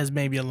it as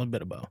maybe a little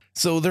bit of both.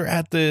 So they're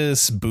at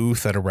this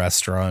booth at a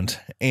restaurant,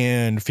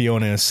 and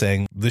Fiona is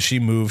saying that she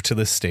moved to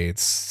the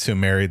States to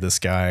marry this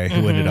guy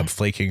who ended up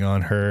flaking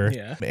on her.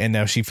 Yeah. And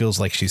now she feels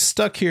like she's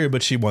stuck here,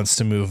 but she wants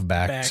to move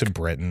back Back. to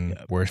Britain,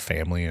 where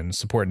family and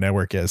support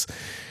network is.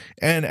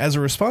 And as a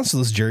response to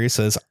this, Jerry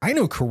says, I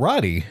know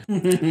karate.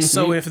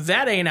 So if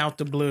that ain't out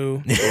the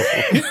blue,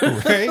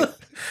 Right?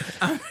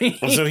 I mean,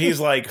 So he's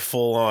like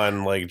full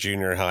on like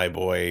junior high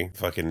boy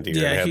fucking deer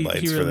Yeah, in he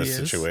headlights for really this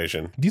is.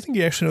 situation. Do you think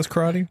he actually knows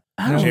karate?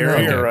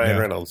 Jerry Okay, or Ryan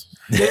yeah. Reynolds?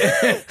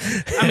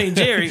 I mean,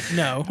 Jerry,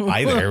 no.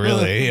 Either,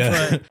 really.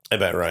 Yeah. But I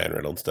bet Ryan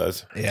Reynolds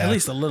does. Yeah. at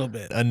least a little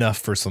bit. Enough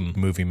for some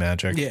movie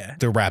magic. Yeah.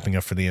 They're wrapping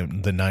up for the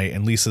night,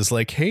 and Lisa's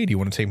like, hey, do you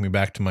want to take me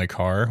back to my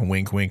car?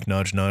 Wink, wink,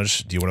 nudge,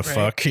 nudge. Do you want to Right.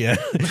 fuck? Yeah.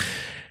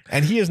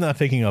 And he is not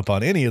picking up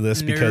on any of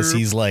this because Nope.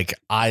 he's like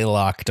eye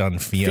locked on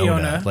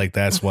Fiona. Like,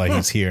 that's why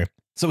he's here.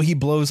 So he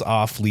blows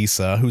off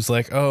Lisa, who's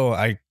like, oh,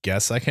 I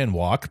guess I can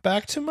walk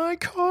back to my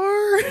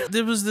car.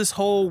 There was this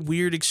whole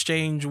weird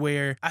exchange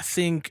where I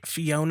think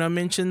Fiona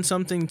mentioned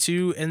something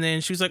too, and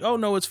then she was like, oh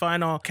no, it's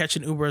fine, I'll catch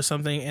an Uber or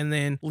something. And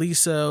then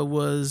Lisa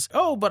was,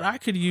 oh, but I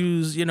could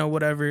use,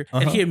 whatever.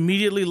 And he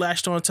immediately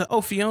latched on to,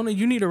 oh, Fiona,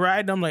 you need a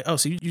ride? And I'm like, oh,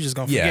 so you just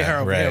gonna forget Yeah, her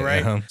over here,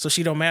 right, right? So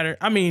she don't matter.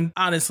 I mean,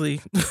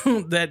 honestly,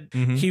 that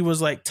he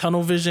was like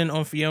tunnel vision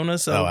on Fiona.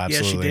 So Oh, yeah, she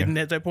absolutely. didn't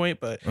at that point,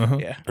 but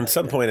yeah. At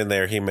some point in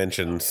there, he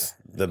mentions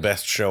the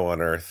best show on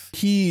earth.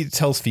 He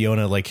tells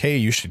Fiona, like, hey,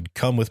 you should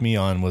come with me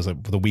on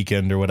the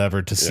weekend or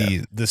whatever to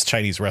see this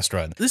Chinese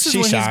restaurant. This is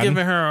when he's Shishan.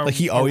 giving her like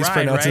he a always ride,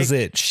 pronounces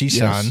right? it Shishan,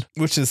 Yes.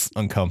 which is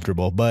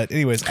uncomfortable. But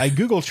anyways, I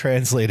Google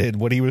translated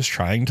what he was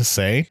trying to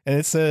say, and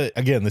it's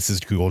again, this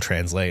is Google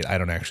Translate. I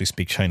don't actually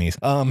speak Chinese.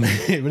 But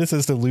it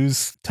says to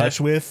lose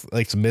touch with,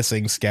 like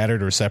missing,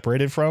 scattered, or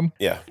separated from.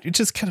 Yeah. It's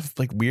just kind of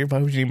like weird. Why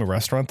would you name a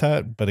restaurant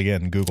that? But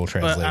again, Google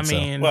Translate. But I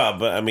mean, Well,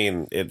 but I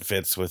mean, it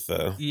fits with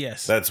the.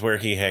 yes. That's where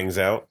he hangs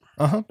out.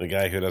 The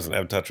guy who doesn't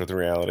have touch with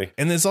reality.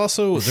 And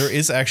there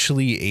is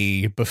actually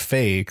a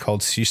buffet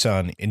called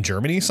Shishan in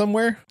Germany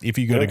somewhere. If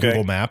you go to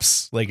Google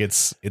Maps, like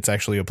it's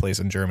actually a place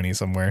in Germany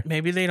somewhere.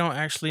 Maybe they don't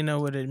actually know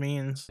what it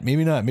means.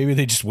 Maybe not. Maybe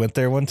they just went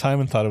there one time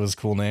and thought it was a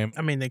cool name.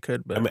 I mean, they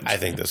could, but I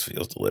think this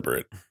feels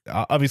deliberate.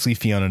 Obviously,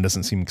 Fiona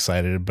doesn't seem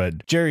excited,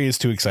 but Jerry is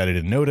too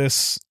excited to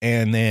notice.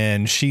 And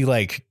then she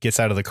like gets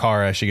out of the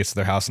car as she gets to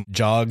their house and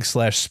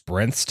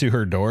jogs/sprints to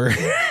her door.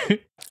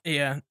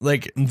 yeah,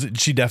 Like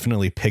she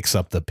definitely picks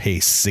up the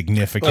pace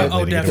significantly.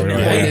 oh, to get to her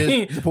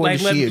definitely. door. The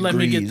point Like, is she let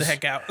me get the agrees.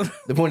 heck out.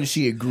 The point is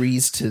she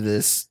agrees to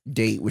this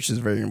date, which is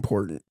very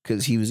important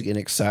because he was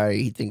getting excited.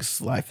 He thinks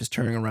life is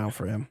turning around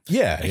for him.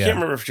 Yeah, I can't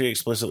remember if she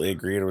explicitly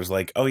agreed or was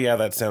like, oh yeah,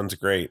 that sounds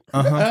great.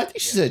 I think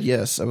she said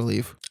yes, I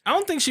believe. I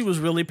don't think she was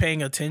really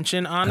paying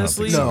attention,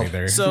 honestly. I don't No. think so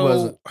either. She So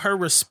wasn't. her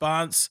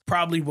response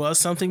probably was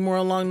something more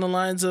along the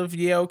lines of,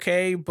 yeah,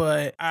 okay,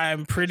 but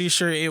I'm pretty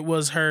sure it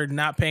was her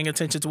not paying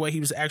attention to what he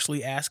was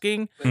actually asking.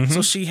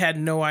 So she had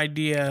no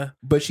idea.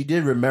 But she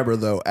did remember,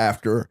 though,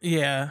 after.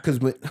 Yeah. Because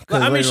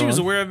I mean, she was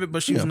aware of it,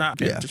 but she was Yeah. not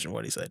paying Yeah. attention to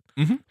what he said.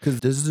 Because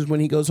this is when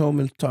he goes home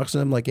and talks to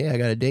them like, hey, I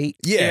got a date.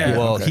 Yeah, Yeah.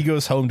 well, Okay. he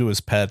goes home to his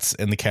pets,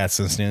 and the cat's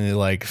instantly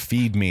like,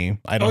 "Feed me!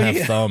 I don't Oh, have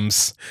yeah.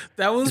 thumbs."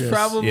 That was Yes.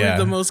 probably Yeah.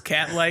 the most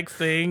cat-like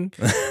thing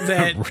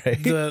that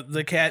Right.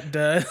 the cat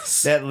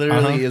does. That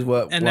literally is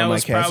what And one that of my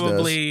was cats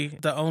probably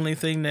the only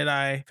thing that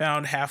I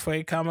found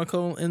halfway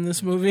comical in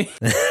this movie.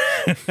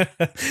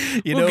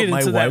 You We'll know, get my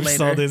into that wife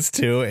saw later. this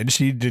too, and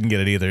she didn't get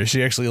it either.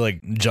 She actually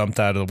like jumped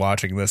out of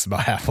watching this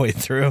about halfway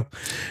through.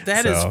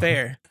 That is So,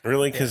 fair.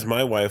 Really? Because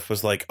my wife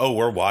was like, oh,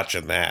 we're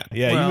watching that.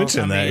 Yeah, Well, you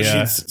mentioned I that. mean,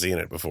 Yeah, She'd seen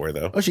it before,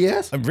 though. does. Oh, she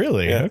has?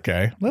 really? Yeah.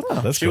 Okay,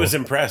 that's She cool. was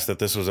impressed that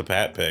this was a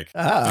Pat pick.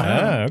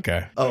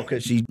 Okay. Oh,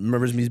 because she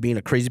remembers me as being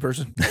a crazy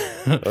person?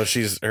 Oh,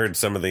 she's heard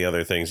some of the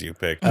other things you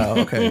picked. Oh,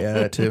 okay. Yeah,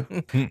 that too.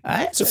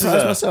 I This is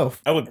surprised a-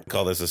 myself. I would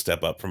call this a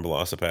step up from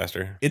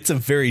Velocipaster. It's a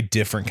very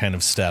different kind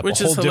of step, Which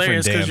a whole is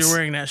hilarious different because dance. you're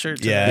wearing that shirt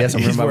today. Yeah, Yes, I'm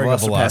he's wearing my wearing a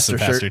Velocipaster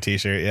Velocipaster shirt.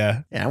 t-shirt.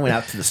 Yeah, Yeah, I went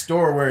out to the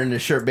store wearing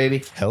this shirt,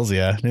 baby. hells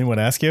yeah. Anyone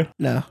ask you?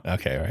 No,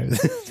 Okay,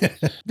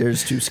 right. they're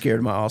just too scared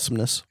of my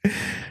awesomeness.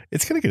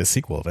 It's gonna get a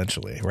sequel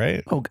eventually,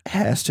 right? Oh, it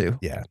has to.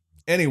 Yeah.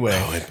 Anyway,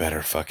 Oh, it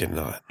better fucking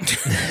not.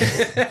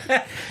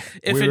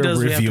 If we're it does,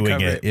 we have to reviewing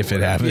cover it if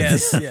it happens.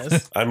 Yes,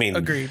 yes. I mean,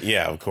 Agreed.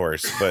 Yeah, of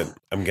course, but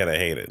I'm gonna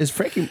hate it. Is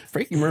Frankie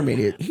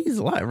Mermaid? He's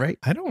alive, right?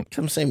 I don't.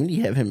 I'm saying we need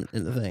to have him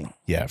in the thing.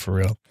 Yeah, for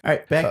real. All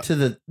right, back to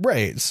the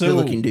Right. So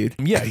good-looking dude.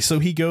 Yeah, so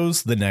he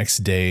goes the next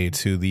day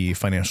to the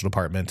financial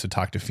department to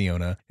talk to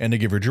Fiona and to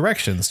give her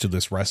directions to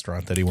this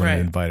restaurant that he wanted Right.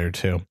 to invite her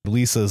to.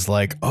 Lisa's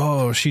like,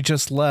 oh, she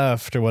just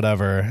left or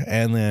whatever.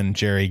 And then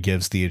Jerry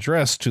gives the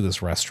address to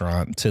this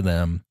restaurant to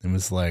them and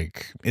was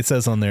like, it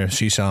says on there,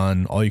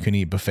 Shishan, all you can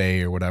eat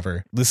buffet or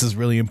whatever. This is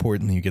really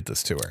important that you get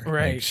this to her.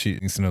 Right. Like, she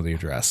needs to know the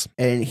address.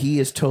 And he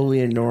is totally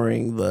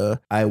ignoring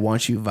the I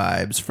want you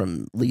vibes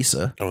from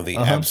Lisa. Oh, the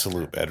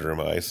absolute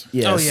bedroom eyes.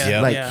 Yes. Oh, yeah,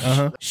 Yep. Like,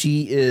 yeah.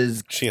 she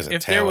is, She has a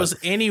If talent. there was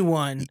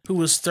anyone who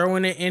was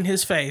throwing it in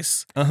his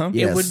face, Uh-huh.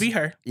 yes. it would be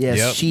her. Yes,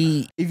 Yep.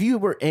 she. If you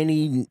were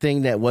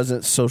anything that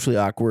wasn't socially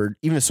awkward,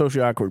 even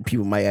socially awkward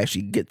people might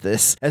actually get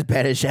this. As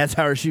bad as that's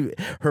how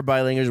her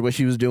body language, what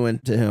she was doing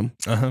to him.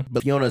 Uh-huh.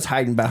 But Fiona's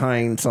hiding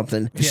behind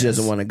something. She Yes.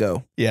 doesn't want to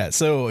go. Yeah,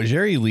 so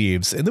Jerry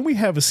leaves, and then we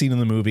have a scene in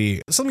the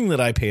movie. Something that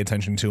I pay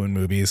attention to in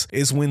movies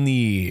is when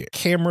the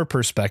camera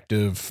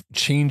perspective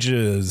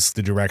changes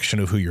the direction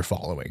of who you're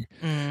following.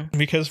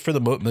 Because for the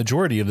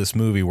majority of this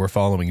movie, we're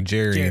following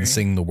Jerry and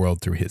seeing the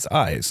world through his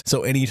eyes.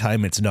 So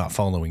anytime it's not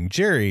following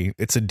Jerry,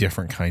 it's a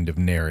different kind of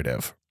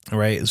narrative.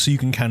 Right. So you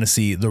can kind of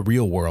see the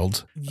real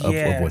world of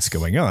what's Yes.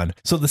 going on.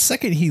 So the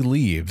second he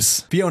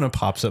leaves, Fiona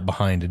pops up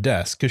behind a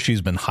desk because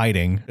she's been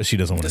hiding. She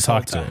doesn't want to This whole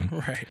talk to time.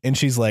 him. Right. And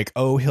she's like,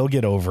 oh, he'll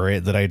get over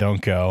it that I don't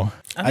go.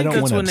 I I think don't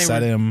that's want to when they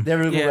upset were- him. They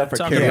were going Yeah, out for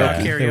talking karaoke.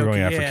 about They were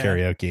going out yeah. for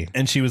karaoke.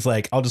 And she was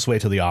like, I'll just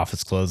wait till the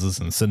office closes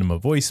and send him a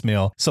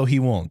voicemail so he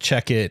won't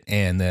check it.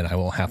 And then I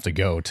won't have to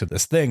go to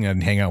this thing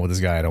and hang out with this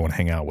guy I don't want to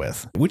hang out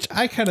with. Which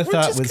I kind of Which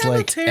thought is was kinda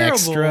like terrible.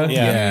 extra.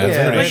 Yeah. Yeah.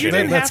 Yeah, but Like, you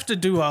didn't that's- have to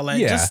do all that.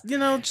 Yeah. Just,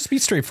 just be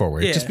straightforward.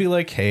 Yeah. Just be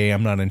like, hey,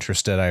 I'm not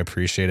interested. I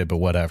appreciate it, but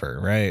whatever.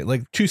 Right.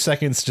 Like 2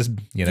 seconds, just,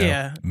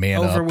 yeah. man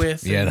Over up.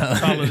 with. You and know?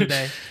 call it a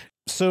day.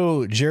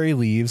 So Jerry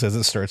leaves as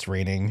it starts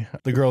raining.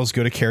 The girls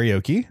go to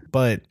karaoke,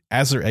 but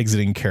as they're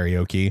exiting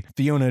karaoke,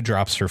 Fiona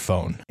drops her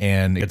phone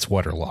and it's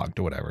waterlogged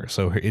or whatever.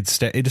 So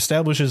it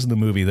establishes in the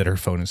movie that her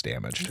phone is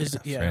damaged.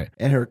 Yeah. Right.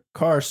 And her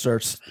car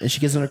starts, and she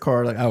gets in her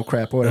car like, oh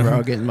crap, whatever,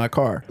 I'll get in my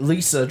car.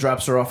 Lisa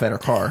drops her off at her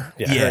car.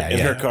 Yeah, Yeah, and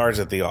yeah. her car's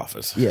at the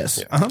office. Yes.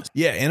 Yeah. Uh-huh.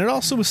 Yeah, and it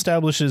also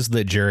establishes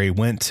that Jerry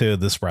went to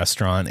this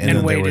restaurant and then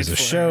there waited was a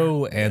for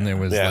show and there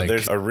was Yeah, like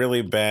there's a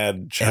really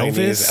bad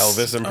Chinese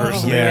Elvis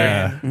impersonator.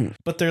 yeah.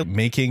 But they're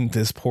making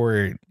this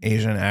poor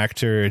Asian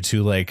actor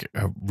to like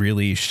a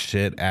really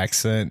shit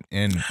accent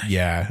and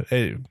yeah,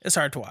 It's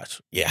hard to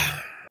watch. Yeah.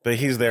 But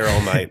he's there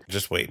all night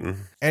just waiting.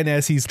 And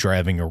as he's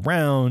driving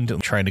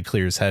around, trying to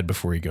clear his head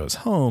before he goes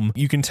home,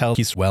 you can tell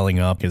he's swelling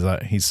up because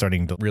he's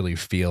starting to really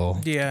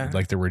feel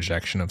like the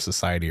rejection of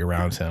society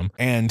around him.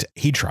 And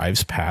he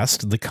drives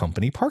past the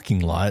company parking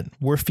lot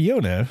where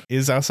Fiona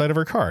is outside of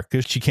her car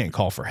because she can't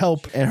call for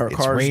help. And her It's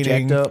car's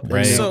raining, jacked up.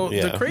 right? So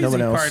Yeah. the crazy No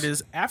one else. part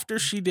is after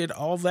she did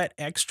all that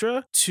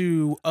extra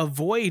to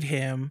avoid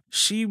him,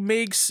 she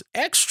makes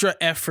extra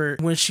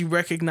effort when she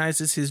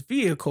recognizes his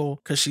vehicle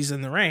because she's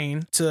in the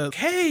rain to,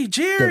 hey,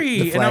 Jerry.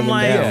 The And I'm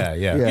flag him like, down.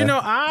 Yeah. Yeah. you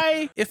know,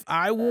 if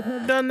I would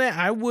have done that,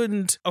 I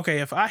wouldn't. Okay,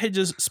 if I had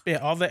just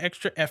spent all the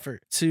extra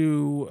effort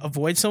to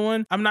avoid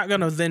someone, I'm not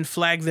going to then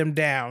flag them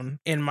down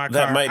in my car.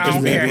 That might I just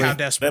don't be care how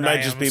desperate that might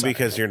I just am. be I'm sorry.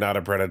 because you're not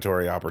a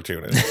predatory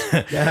opportunist.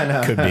 Yeah, I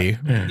know. Could be.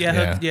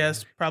 Yeah,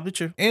 yes, probably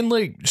true. And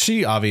like,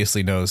 she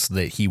obviously knows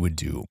that he would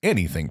do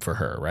anything for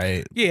her,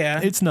 right? Yeah,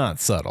 It's not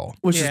subtle.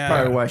 Which is Yeah.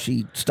 probably why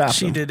she stopped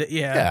she him. did it.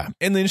 Yeah. Yeah.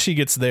 And then she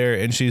gets there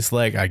and she's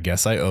like, I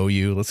guess I owe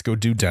you. Let's go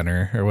do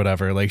dinner or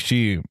whatever. Like,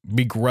 she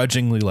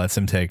begrudgingly lets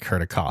him take her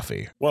to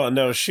coffee. Well,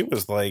 no, she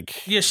was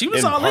like, Yeah, she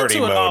was in all party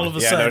into it mode. all of a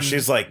yeah, sudden. no,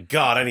 she's like,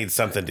 God, I need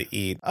something to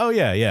eat. Oh,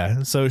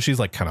 yeah. So she's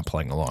like kind of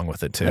playing along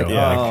with it too. Like,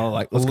 Yeah. oh,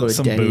 let's go to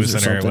some Denny's booze or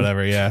in her or something.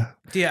 whatever. Yeah.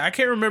 Yeah, I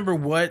can't remember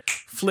what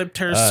flipped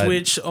her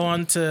switch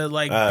onto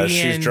like being.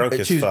 She's drunk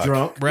as She's fuck.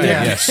 drunk. Right.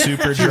 Yeah.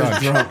 Super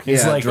drunk. drunk.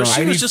 He's Yeah, like, drunk. But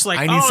she I was need- just like,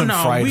 I need oh some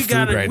no, fried we food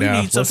gotta, right we now.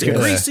 need Let's something go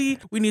there. greasy.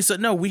 We need some.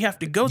 No, we have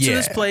to go to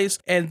this Yeah. place.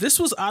 And this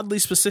was oddly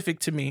specific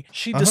to me.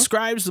 She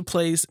describes the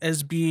place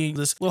as being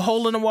this little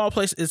hole in the wall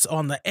place. It's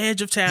on the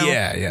edge of town,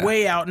 Yeah.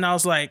 way out. And I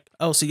was like,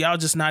 oh, so y'all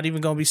just not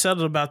even gonna be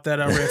settled about that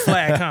red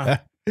flag, huh?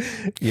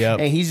 Yep.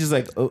 And he's just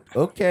like, oh,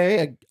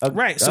 okay.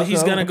 Right. So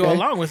he's going to go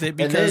along with it And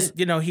because,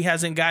 then- he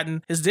hasn't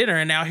gotten his dinner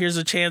and now here's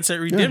a chance at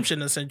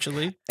redemption,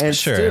 essentially. And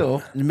Sure. still,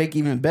 to make it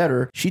even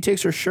better, she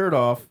takes her shirt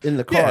off in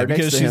the car Yeah, next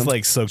because to she's him.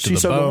 like soaked to She's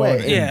the soaking bone.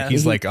 wet. And Yeah.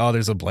 he's He- like, oh,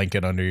 there's a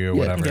blanket under you or Yeah.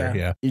 whatever. Yeah.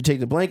 Yeah. You take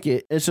the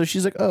blanket. And so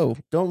she's like, oh,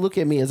 don't look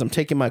at me as I'm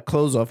taking my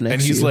clothes off next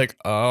And to he's you. like,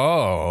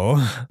 oh.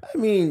 I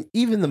mean,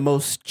 even the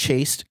most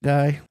chaste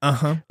guy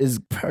Uh-huh. is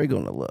probably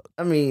going to look.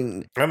 I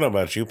mean, I don't know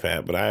about you,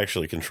 Pat, but I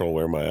actually control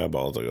where my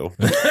eyeballs go.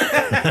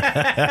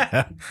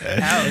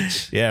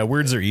 Ouch. Yeah,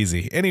 words are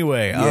easy.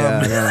 Anyway,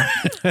 yeah.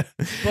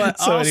 But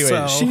so also,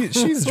 anyway,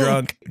 she's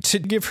drunk. To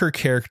give her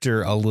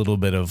character a little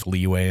bit of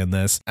leeway in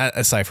this,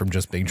 aside from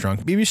just being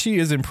drunk, maybe she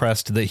is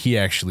impressed that he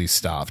actually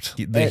stopped.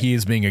 That he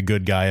is being a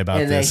good guy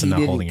about and that this he and not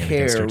didn't holding it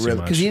against care her too really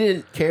much. because he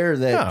didn't care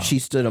that No. she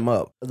stood him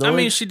up. The I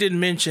only- mean, she didn't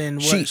mention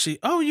what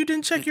oh, you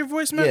didn't check your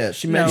voicemail? Yeah,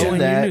 she No, mentioned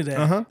and that. You knew that.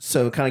 Uh-huh.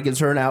 so it kind of gives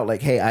her an out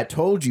like, hey, I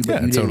told you, but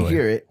Yeah, you didn't totally.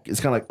 hear it. It's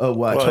kind of like, oh,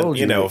 well, I Well, told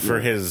you. you know, but for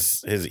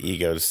his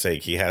ego's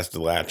sake, he has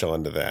to latch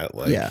onto that.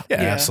 Like, yeah.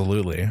 Yeah, Yeah.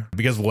 absolutely.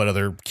 Because what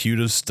other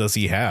cuties does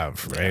he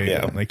have, right?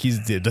 Yeah. Like he's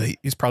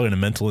probably in a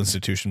mental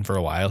institution for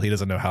a while. He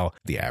doesn't know how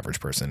the average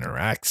person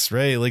interacts,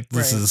 right? Like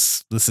this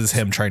Right. is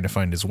him trying to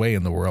find his way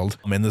in the world.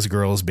 And this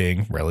girl is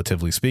being,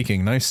 relatively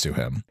speaking, nice to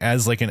him.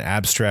 As like an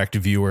abstract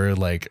viewer,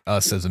 like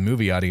us as a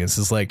movie audience,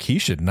 is like he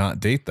should not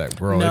date that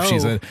girl No, if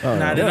she's a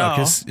not at all.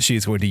 because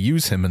she's going to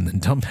use him and then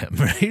dump him,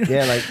 right?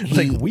 Yeah, like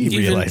we Even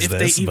realize if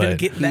this, they even but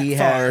get that he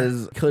far.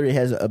 clearly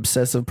has an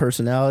obsessive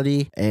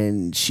personality,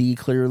 and she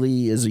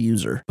clearly is a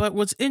user. But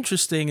what's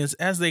interesting is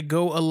as they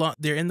go along,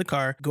 they're in the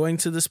car going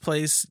to this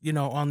place,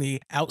 on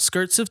the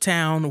outskirts of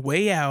town,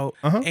 way out,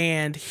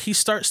 and he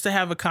starts to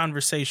have a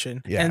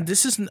conversation. Yeah. And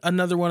this is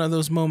another one of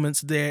those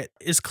moments that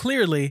is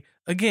clearly,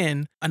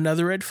 again,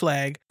 another red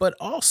flag, but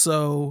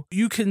also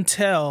you can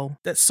tell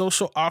that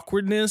social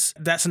awkwardness,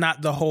 that's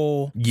not the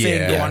whole thing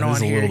Yeah, going on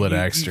there's a here. little bit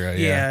extra,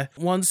 yeah.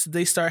 Once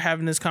they start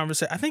having this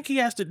conversation, I think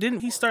didn't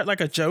he start like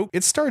a joke?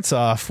 it starts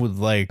off with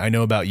like, I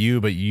know about you,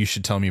 but you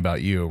should tell me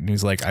about you. And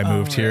he's like, I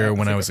moved here yeah,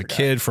 when I I was a forgot.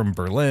 kid from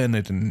Berlin.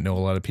 I didn't know a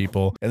lot of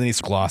people. And then he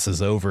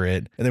glosses over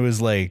it. And it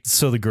was like,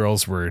 so the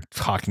girls were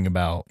talking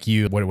about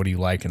you. What do you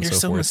like? And You're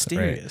so forth.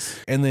 mysterious.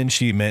 Right? And then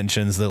she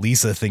mentions that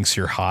Lisa thinks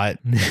you're hot.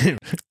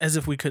 As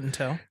if we couldn't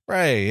tell.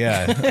 Right.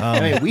 Yeah. I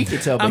mean, we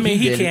could tell, but I mean,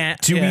 he didn't.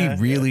 can't. do yeah.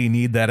 we really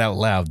need that out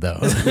loud though?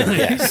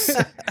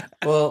 yes,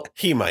 Well,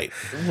 he might.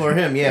 for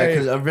him, yeah,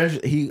 because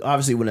eventually he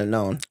obviously wouldn't have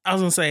known I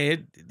was gonna say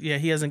it. Yeah,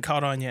 he hasn't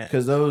caught on yet.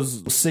 because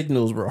those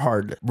signals were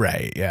hard.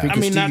 Right. Yeah. I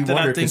mean, not Stevie that I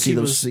Wonder think could see he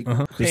those was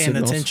those paying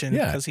signals. attention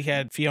Yeah. because he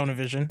had Fiona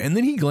vision. And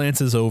then he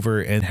glances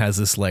over and has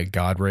this like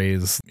God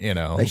rays,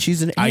 Like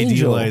she's an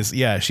angel. idealized.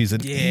 Yeah, she's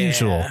an Yeah.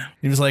 angel.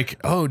 He was like,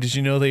 oh, did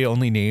you know they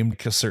only named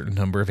a certain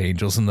number of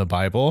angels in the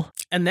Bible?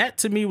 And that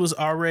to me was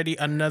already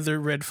another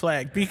red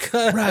flag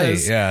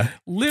because Yeah.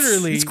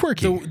 literally It's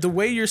quirky. the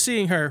way you're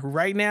seeing her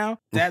right now,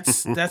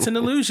 that's an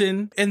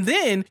illusion. And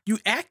then you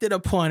acted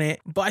upon it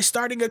by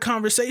starting a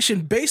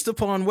conversation based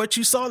upon what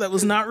you saw that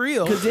was not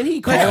real. Because then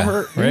he called Yeah,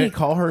 her. Didn't he right.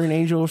 call her an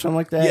angel or something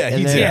like that? Yeah, And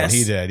he then- did. Yes.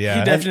 He did. Yeah.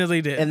 He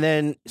definitely did. And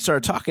then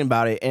started talking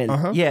about it.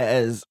 And yeah,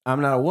 as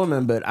I'm not a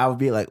woman, but I would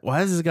be like,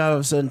 why is this guy all of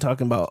a sudden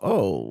talking about,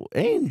 oh,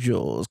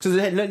 angels? Because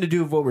it had nothing to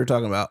do with what we were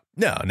talking about.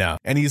 No.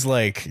 And he's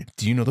like,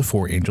 do you know the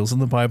 4 angels in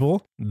the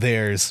Bible?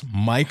 There's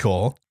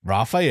Michael,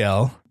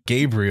 Raphael,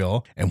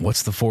 Gabriel. And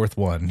what's the fourth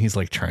one? He's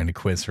like trying to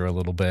quiz her a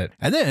little bit.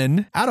 And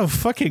then out of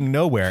fucking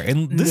nowhere,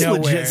 and this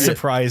legit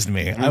surprised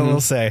me, I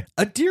will say,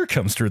 a deer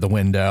comes through the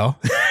window.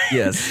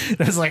 Yes.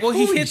 And I was like, Well,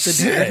 he holy hit the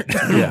shit.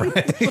 Yeah.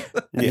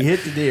 Right? He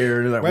hit the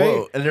deer. And they're like, Right?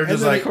 whoa. And they're just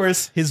then, like, of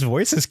course, his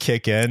voices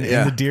kick in,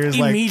 Yeah. and the deer is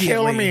like,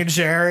 kill Immediately. me,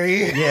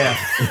 Jerry. yeah.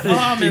 Oh,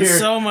 I'm in Deer-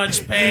 so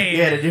much pain.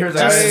 Yeah, the deer's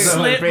Just like, so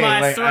much slit pain,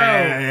 my like, throat.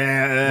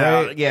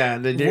 right? Yeah,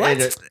 the deer.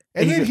 What?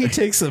 And then he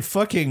takes a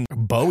fucking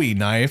Bowie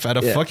knife out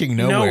of Yeah. fucking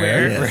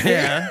Nowhere. nowhere. right?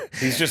 Yeah.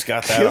 He's just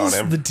got that on Kills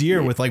him. the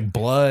deer with like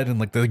blood and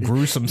like the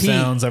gruesome He-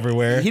 sounds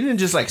everywhere. He didn't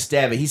just like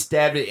stab it. He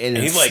stabbed it and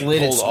And he then like slit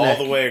pulled its all neck.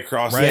 the way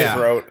across Right. his Yeah.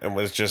 throat and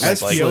was just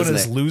As like,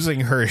 Fiona's neck.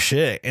 losing her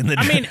shit, and the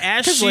I mean,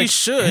 as 'cause, she like,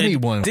 should,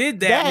 anyone did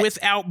that That-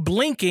 without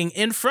blinking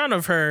in front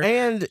of her.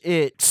 And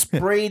it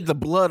sprayed the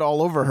blood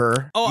all over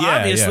her. Oh, Yeah,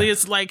 obviously, yeah.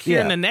 it's like here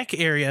in Yeah. the neck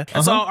area.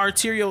 That's all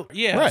arterial.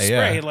 Yeah, Right,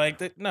 spray. yeah.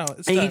 Like, no,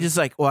 it's And he done. just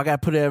like, well, I got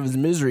to put it out of his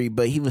misery.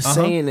 But he was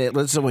saying it.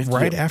 Let's wait.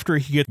 right after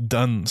he gets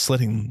done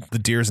slitting the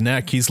deer's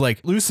neck, he's like,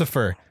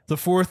 Lucifer, the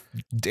fourth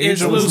It's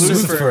angel is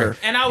Lucifer.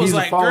 And I was He's a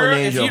like, fallen girl,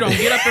 angel. if you don't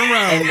get up and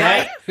run And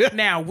that- right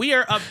now, we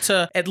are up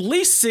to at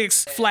least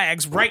 6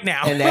 flags right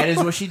now. And that is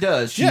what she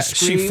does. She Yeah, she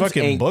screams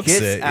fucking and books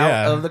gets it, out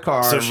yeah. of the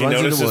car. so and she runs in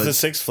the notices woods. the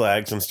Six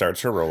Flags and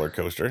starts her roller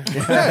coaster.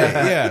 Right,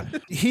 yeah.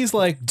 He's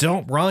like,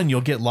 don't run,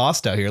 you'll get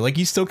lost out here. Like,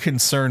 he's still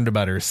concerned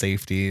about her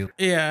safety.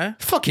 yeah.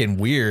 Fucking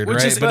weird, Which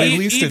right? is But at e-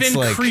 least even it's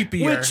like,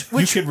 creepier.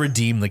 you could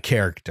redeem the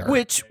character.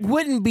 Which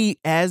wouldn't be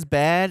as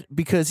bad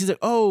because he's like,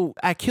 oh,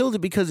 I killed it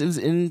because it was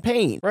in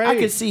pain. I Right.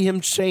 could see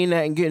him saying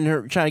that and getting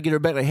her, trying to get her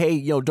back, like, hey,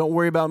 yo, don't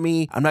worry about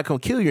me. I'm not going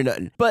to kill you or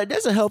nothing. But it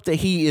doesn't help that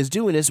he is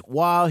doing this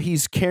while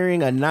he's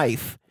carrying a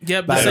knife.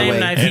 Yep, the By the same way.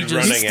 knife he And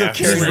just running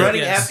after He's her.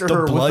 running Yes. after the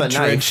her with a knife.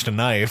 blood-drenched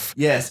knife.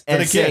 Yes, But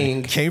and again,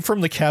 saying, came from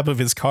the cab of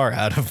his car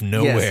out of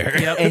nowhere.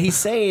 Yep. and he's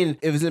saying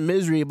it was in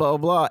misery, blah, blah,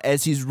 blah,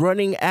 as he's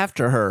running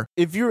after her.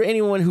 If you're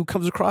anyone who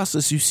comes across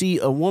this, you see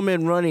a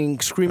woman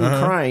running, screaming,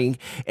 crying,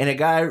 and a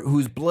guy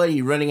who's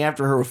bloody running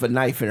after her with a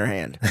knife in her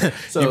hand.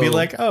 So You'd be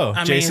like, oh, I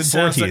mean, Jason it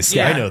sounds Voorhees. like-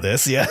 yeah. I know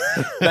this. Yeah.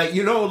 like,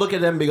 you don't look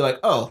at them and be like,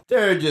 oh,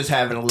 they're just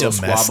having a little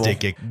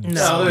Domestic. squabble.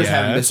 No, they're just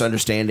having a Yeah.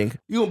 misunderstanding.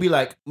 You won't be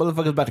like,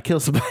 motherfucker's about to kill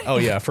somebody. Oh,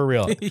 yeah, for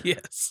real.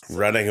 yes.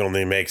 Running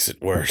only makes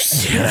it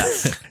worse.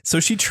 So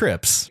she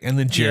trips, and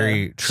then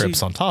Jerry Yeah, trips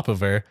she- on top of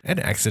her and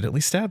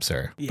accidentally stabs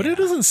her. But Yeah. it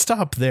doesn't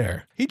stop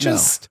there. He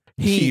just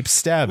He- keeps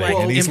stabbing,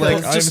 Well, and he's well,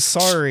 like, "I'm just-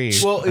 sorry."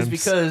 Well, it's I'm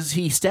because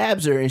he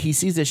stabs her and he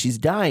sees that she's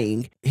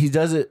dying. He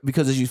does it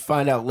because, as you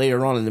find out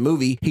later on in the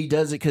movie, he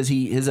does it because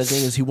his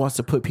thing is he wants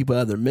to put people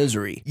out of their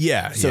misery.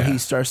 yeah, So yeah. he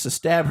starts to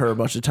stab her a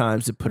bunch of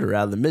times to put her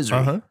out of the misery.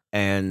 Uh-huh.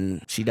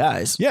 And she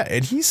dies. Yeah,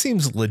 and he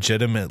seems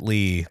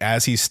legitimately,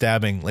 as he's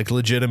stabbing, like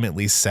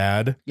legitimately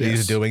sad that Yes.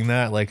 he's doing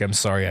that. Like, I'm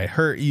sorry I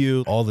hurt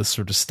you, all this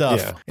sort of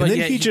stuff. Yeah. And But then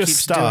yet he he just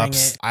keeps doing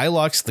stops, it. eye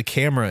locks the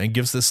camera, and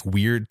gives this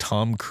weird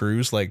Tom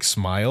Cruise like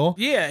smile.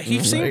 Yeah,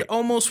 he seemed Right.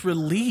 almost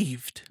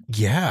relieved.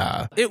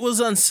 Yeah. It was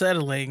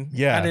unsettling.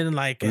 Yeah. I didn't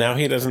like it. Now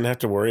he doesn't have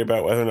to worry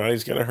about whether or not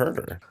he's going to hurt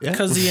her.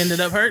 Because he ended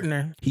up hurting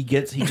her.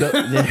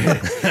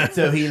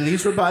 So he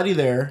leaves her body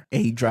there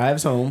and he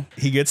drives home.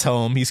 He gets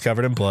home, he's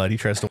covered in blood, he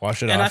tries to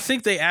wash it And I off.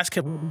 think they asked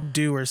him to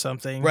do or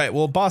something. Right.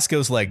 Well,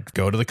 Bosco's like,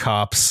 go to the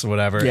cops,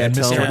 whatever. Yeah, and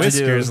tell Mr. him what to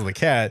Whiskers, do. the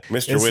cat,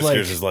 Mr. is Whiskers like,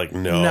 is like,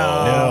 no. No.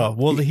 no.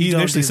 Well, he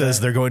Don't initially do says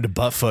that. they're going to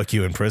butt fuck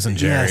you in prison,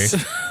 Jerry.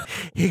 Yes.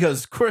 He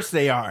goes, of course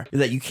they are. He's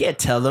like, you can't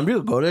tell them.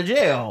 You'll go to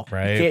jail.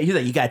 Right. He's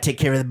like, you got to take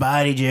care of the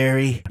body,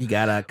 Jerry. You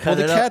got to Well, cut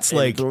the it up. cat's and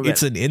like, throw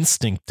it's that- an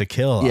instinct to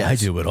kill. Yes. I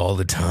do it all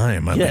the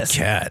time. I'm Yes. a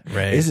cat,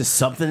 right? This is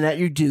something that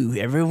you do.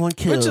 Everyone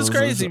kills. Which is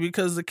crazy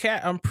because the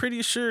cat, I'm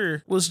pretty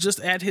sure, was just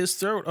at his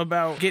throat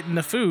about getting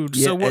the food.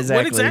 Yeah, So what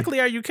exactly. exactly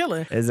are you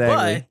killing?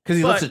 Exactly. 'Cause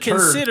he left a turd.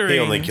 considering He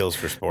only kills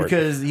for sport.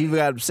 Because he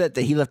got upset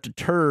that he left a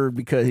turd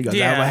because he goes,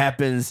 Yeah. that's what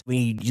happens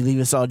when you leave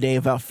us all day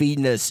without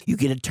feeding us. You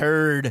get a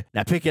turd.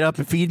 Now pick it up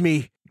and feed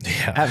me. I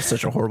yeah. have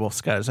such a horrible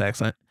Scottish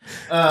accent.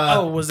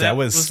 was that that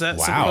was- that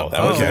wow. super-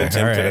 that was Okay, an attempt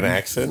all at an right.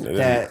 accent. It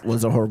That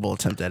was a horrible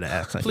attempt at an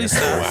accent. Please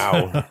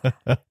yes. stop.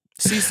 Wow.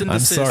 Cease and I'm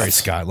desist. sorry,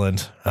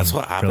 Scotland. That's I'm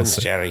what real happens,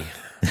 sorry. Jerry.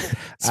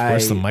 It's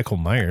worse than I- Michael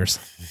Myers.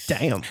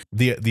 Damn.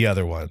 The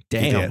other one.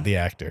 Damn. The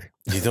actor.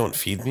 You don't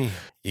feed me.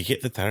 You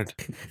get the third.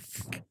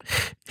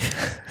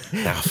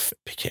 Now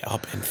pick it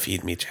up and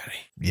feed me, Jerry.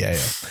 Yeah.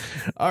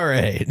 All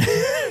right.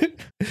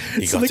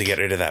 You So got the to get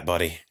rid of that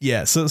body.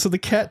 Yeah, so the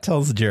cat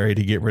tells Jerry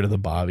to get rid of the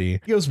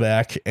bobby. He goes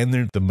back,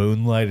 and the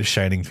moonlight is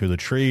shining through the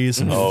trees,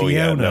 and Oh,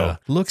 yeah, Fiona no.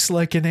 looks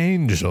like an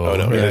angel. Oh,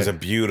 no. Right? It is a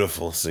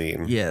beautiful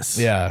scene. Yes.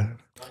 Yeah,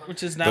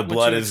 Which is not The what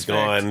blood you is expect.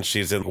 gone.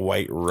 She's in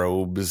white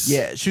robes.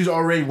 Yeah, she was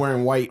already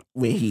wearing white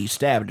when he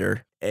stabbed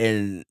her.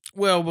 And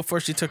Well, before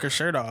she took her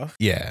shirt off.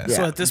 yeah.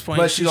 So Yeah. at this point,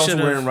 but she she's also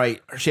should've- wearing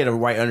she had a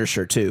white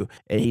undershirt too.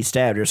 And he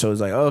stabbed her, so it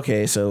was like,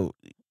 okay, so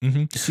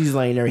She's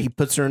laying there. He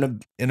puts her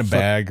in a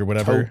bag or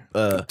whatever.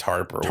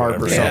 Tarp or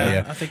whatever. something.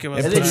 Yeah. I think it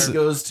was. And then he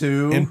goes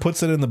to and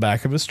puts it in the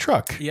back of his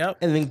truck. Yep.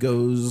 and then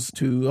goes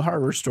to a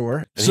hardware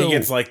store. And he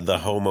gets like the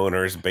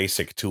homeowner's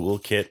basic tool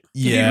kit.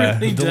 Yeah,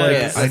 really the,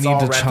 does. I It's need all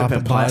to wrapped chop up a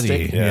in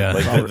plastic. body. Yeah,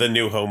 Like the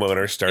new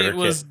homeowner starter It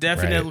was kit.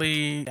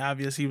 definitely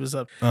obvious he was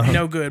up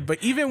no good.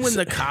 But even when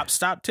the cop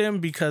stopped him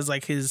because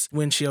like his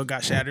windshield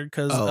got shattered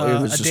because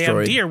it was a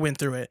destroyed. damn deer went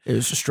through it. It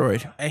was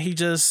destroyed. And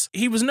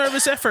he was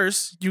nervous at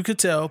first, you could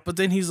tell, but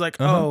then he's like,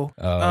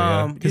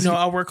 yeah.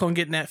 I'll work on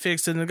getting that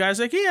fixed. And the guy's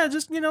like, yeah,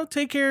 just,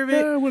 take care of it.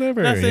 Yeah,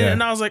 whatever. Nothing. Yeah.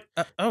 And I was like,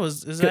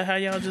 is that how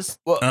y'all just...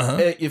 Well,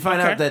 you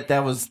find out Okay.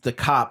 that was the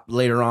cop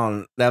later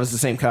on. That was the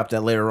same cop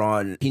that later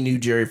on he knew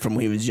Jerry from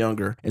when he was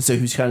younger, and so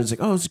he was kind of like,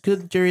 "Oh, it's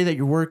good, Jerry, that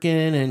you're working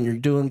and you're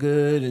doing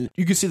good." And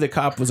you could see the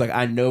cop was like,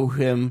 "I know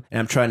him, and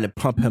I'm trying to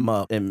pump him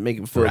up and make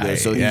him feel good." Right,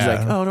 So he's yeah.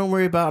 like, "Oh, don't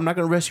worry about. I'm not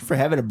going to arrest you for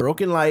having a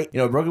broken light,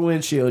 broken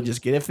windshield.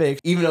 Just get it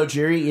fixed." Even though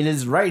Jerry in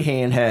his right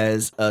hand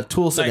has a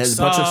tool set, Like has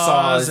a bunch of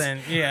saws, and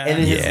in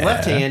his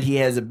left hand he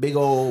has a big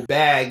old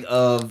bag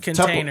of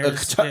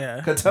Containers,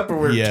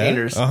 Tupperware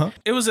containers.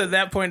 It was at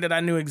that point that I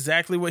knew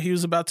exactly what he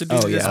was about to do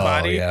Oh, to this yeah.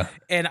 body. Oh, yeah.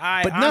 And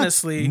I But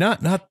honestly...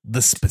 not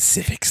the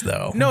specifics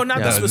though. No, not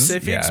the Yeah.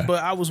 specifics, Yeah.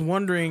 but I was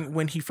wondering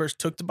when he first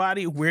took the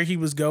body where he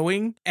was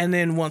going, and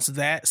then once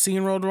that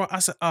scene rolled around, I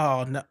said,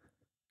 "Oh no,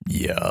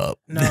 Yup.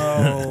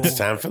 no!" It's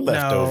time for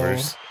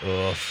leftovers.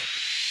 Ugh.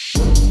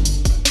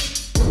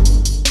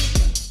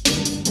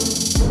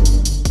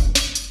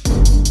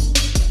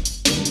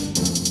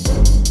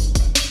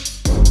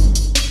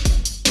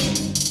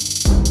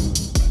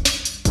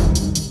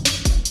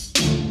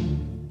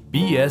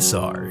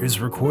 BSR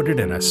is recorded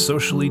in a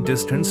socially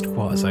distanced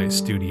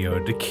quasi-studio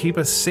to keep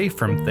us safe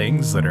from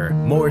things that are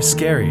more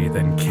scary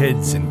than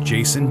kids in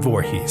Jason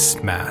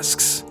Voorhees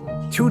masks.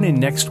 Tune in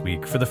next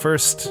week for the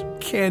first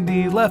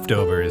Candy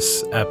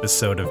Leftovers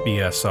episode of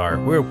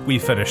BSR, where we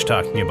finish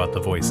talking about the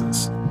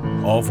voices.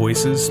 All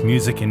voices,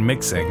 music, and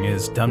mixing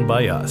is done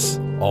by us,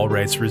 all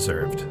rights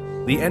reserved.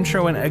 The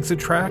intro and exit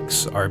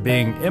tracks are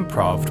being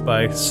improv'd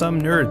by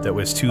some nerd that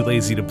was too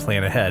lazy to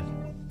plan ahead.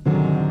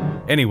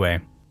 Anyway,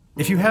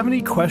 if you have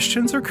any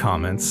questions or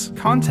comments,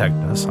 contact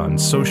us on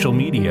social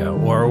media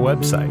or our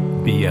website,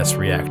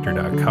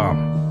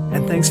 bsreactor.com.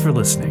 And thanks for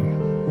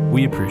listening.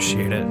 We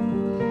appreciate it.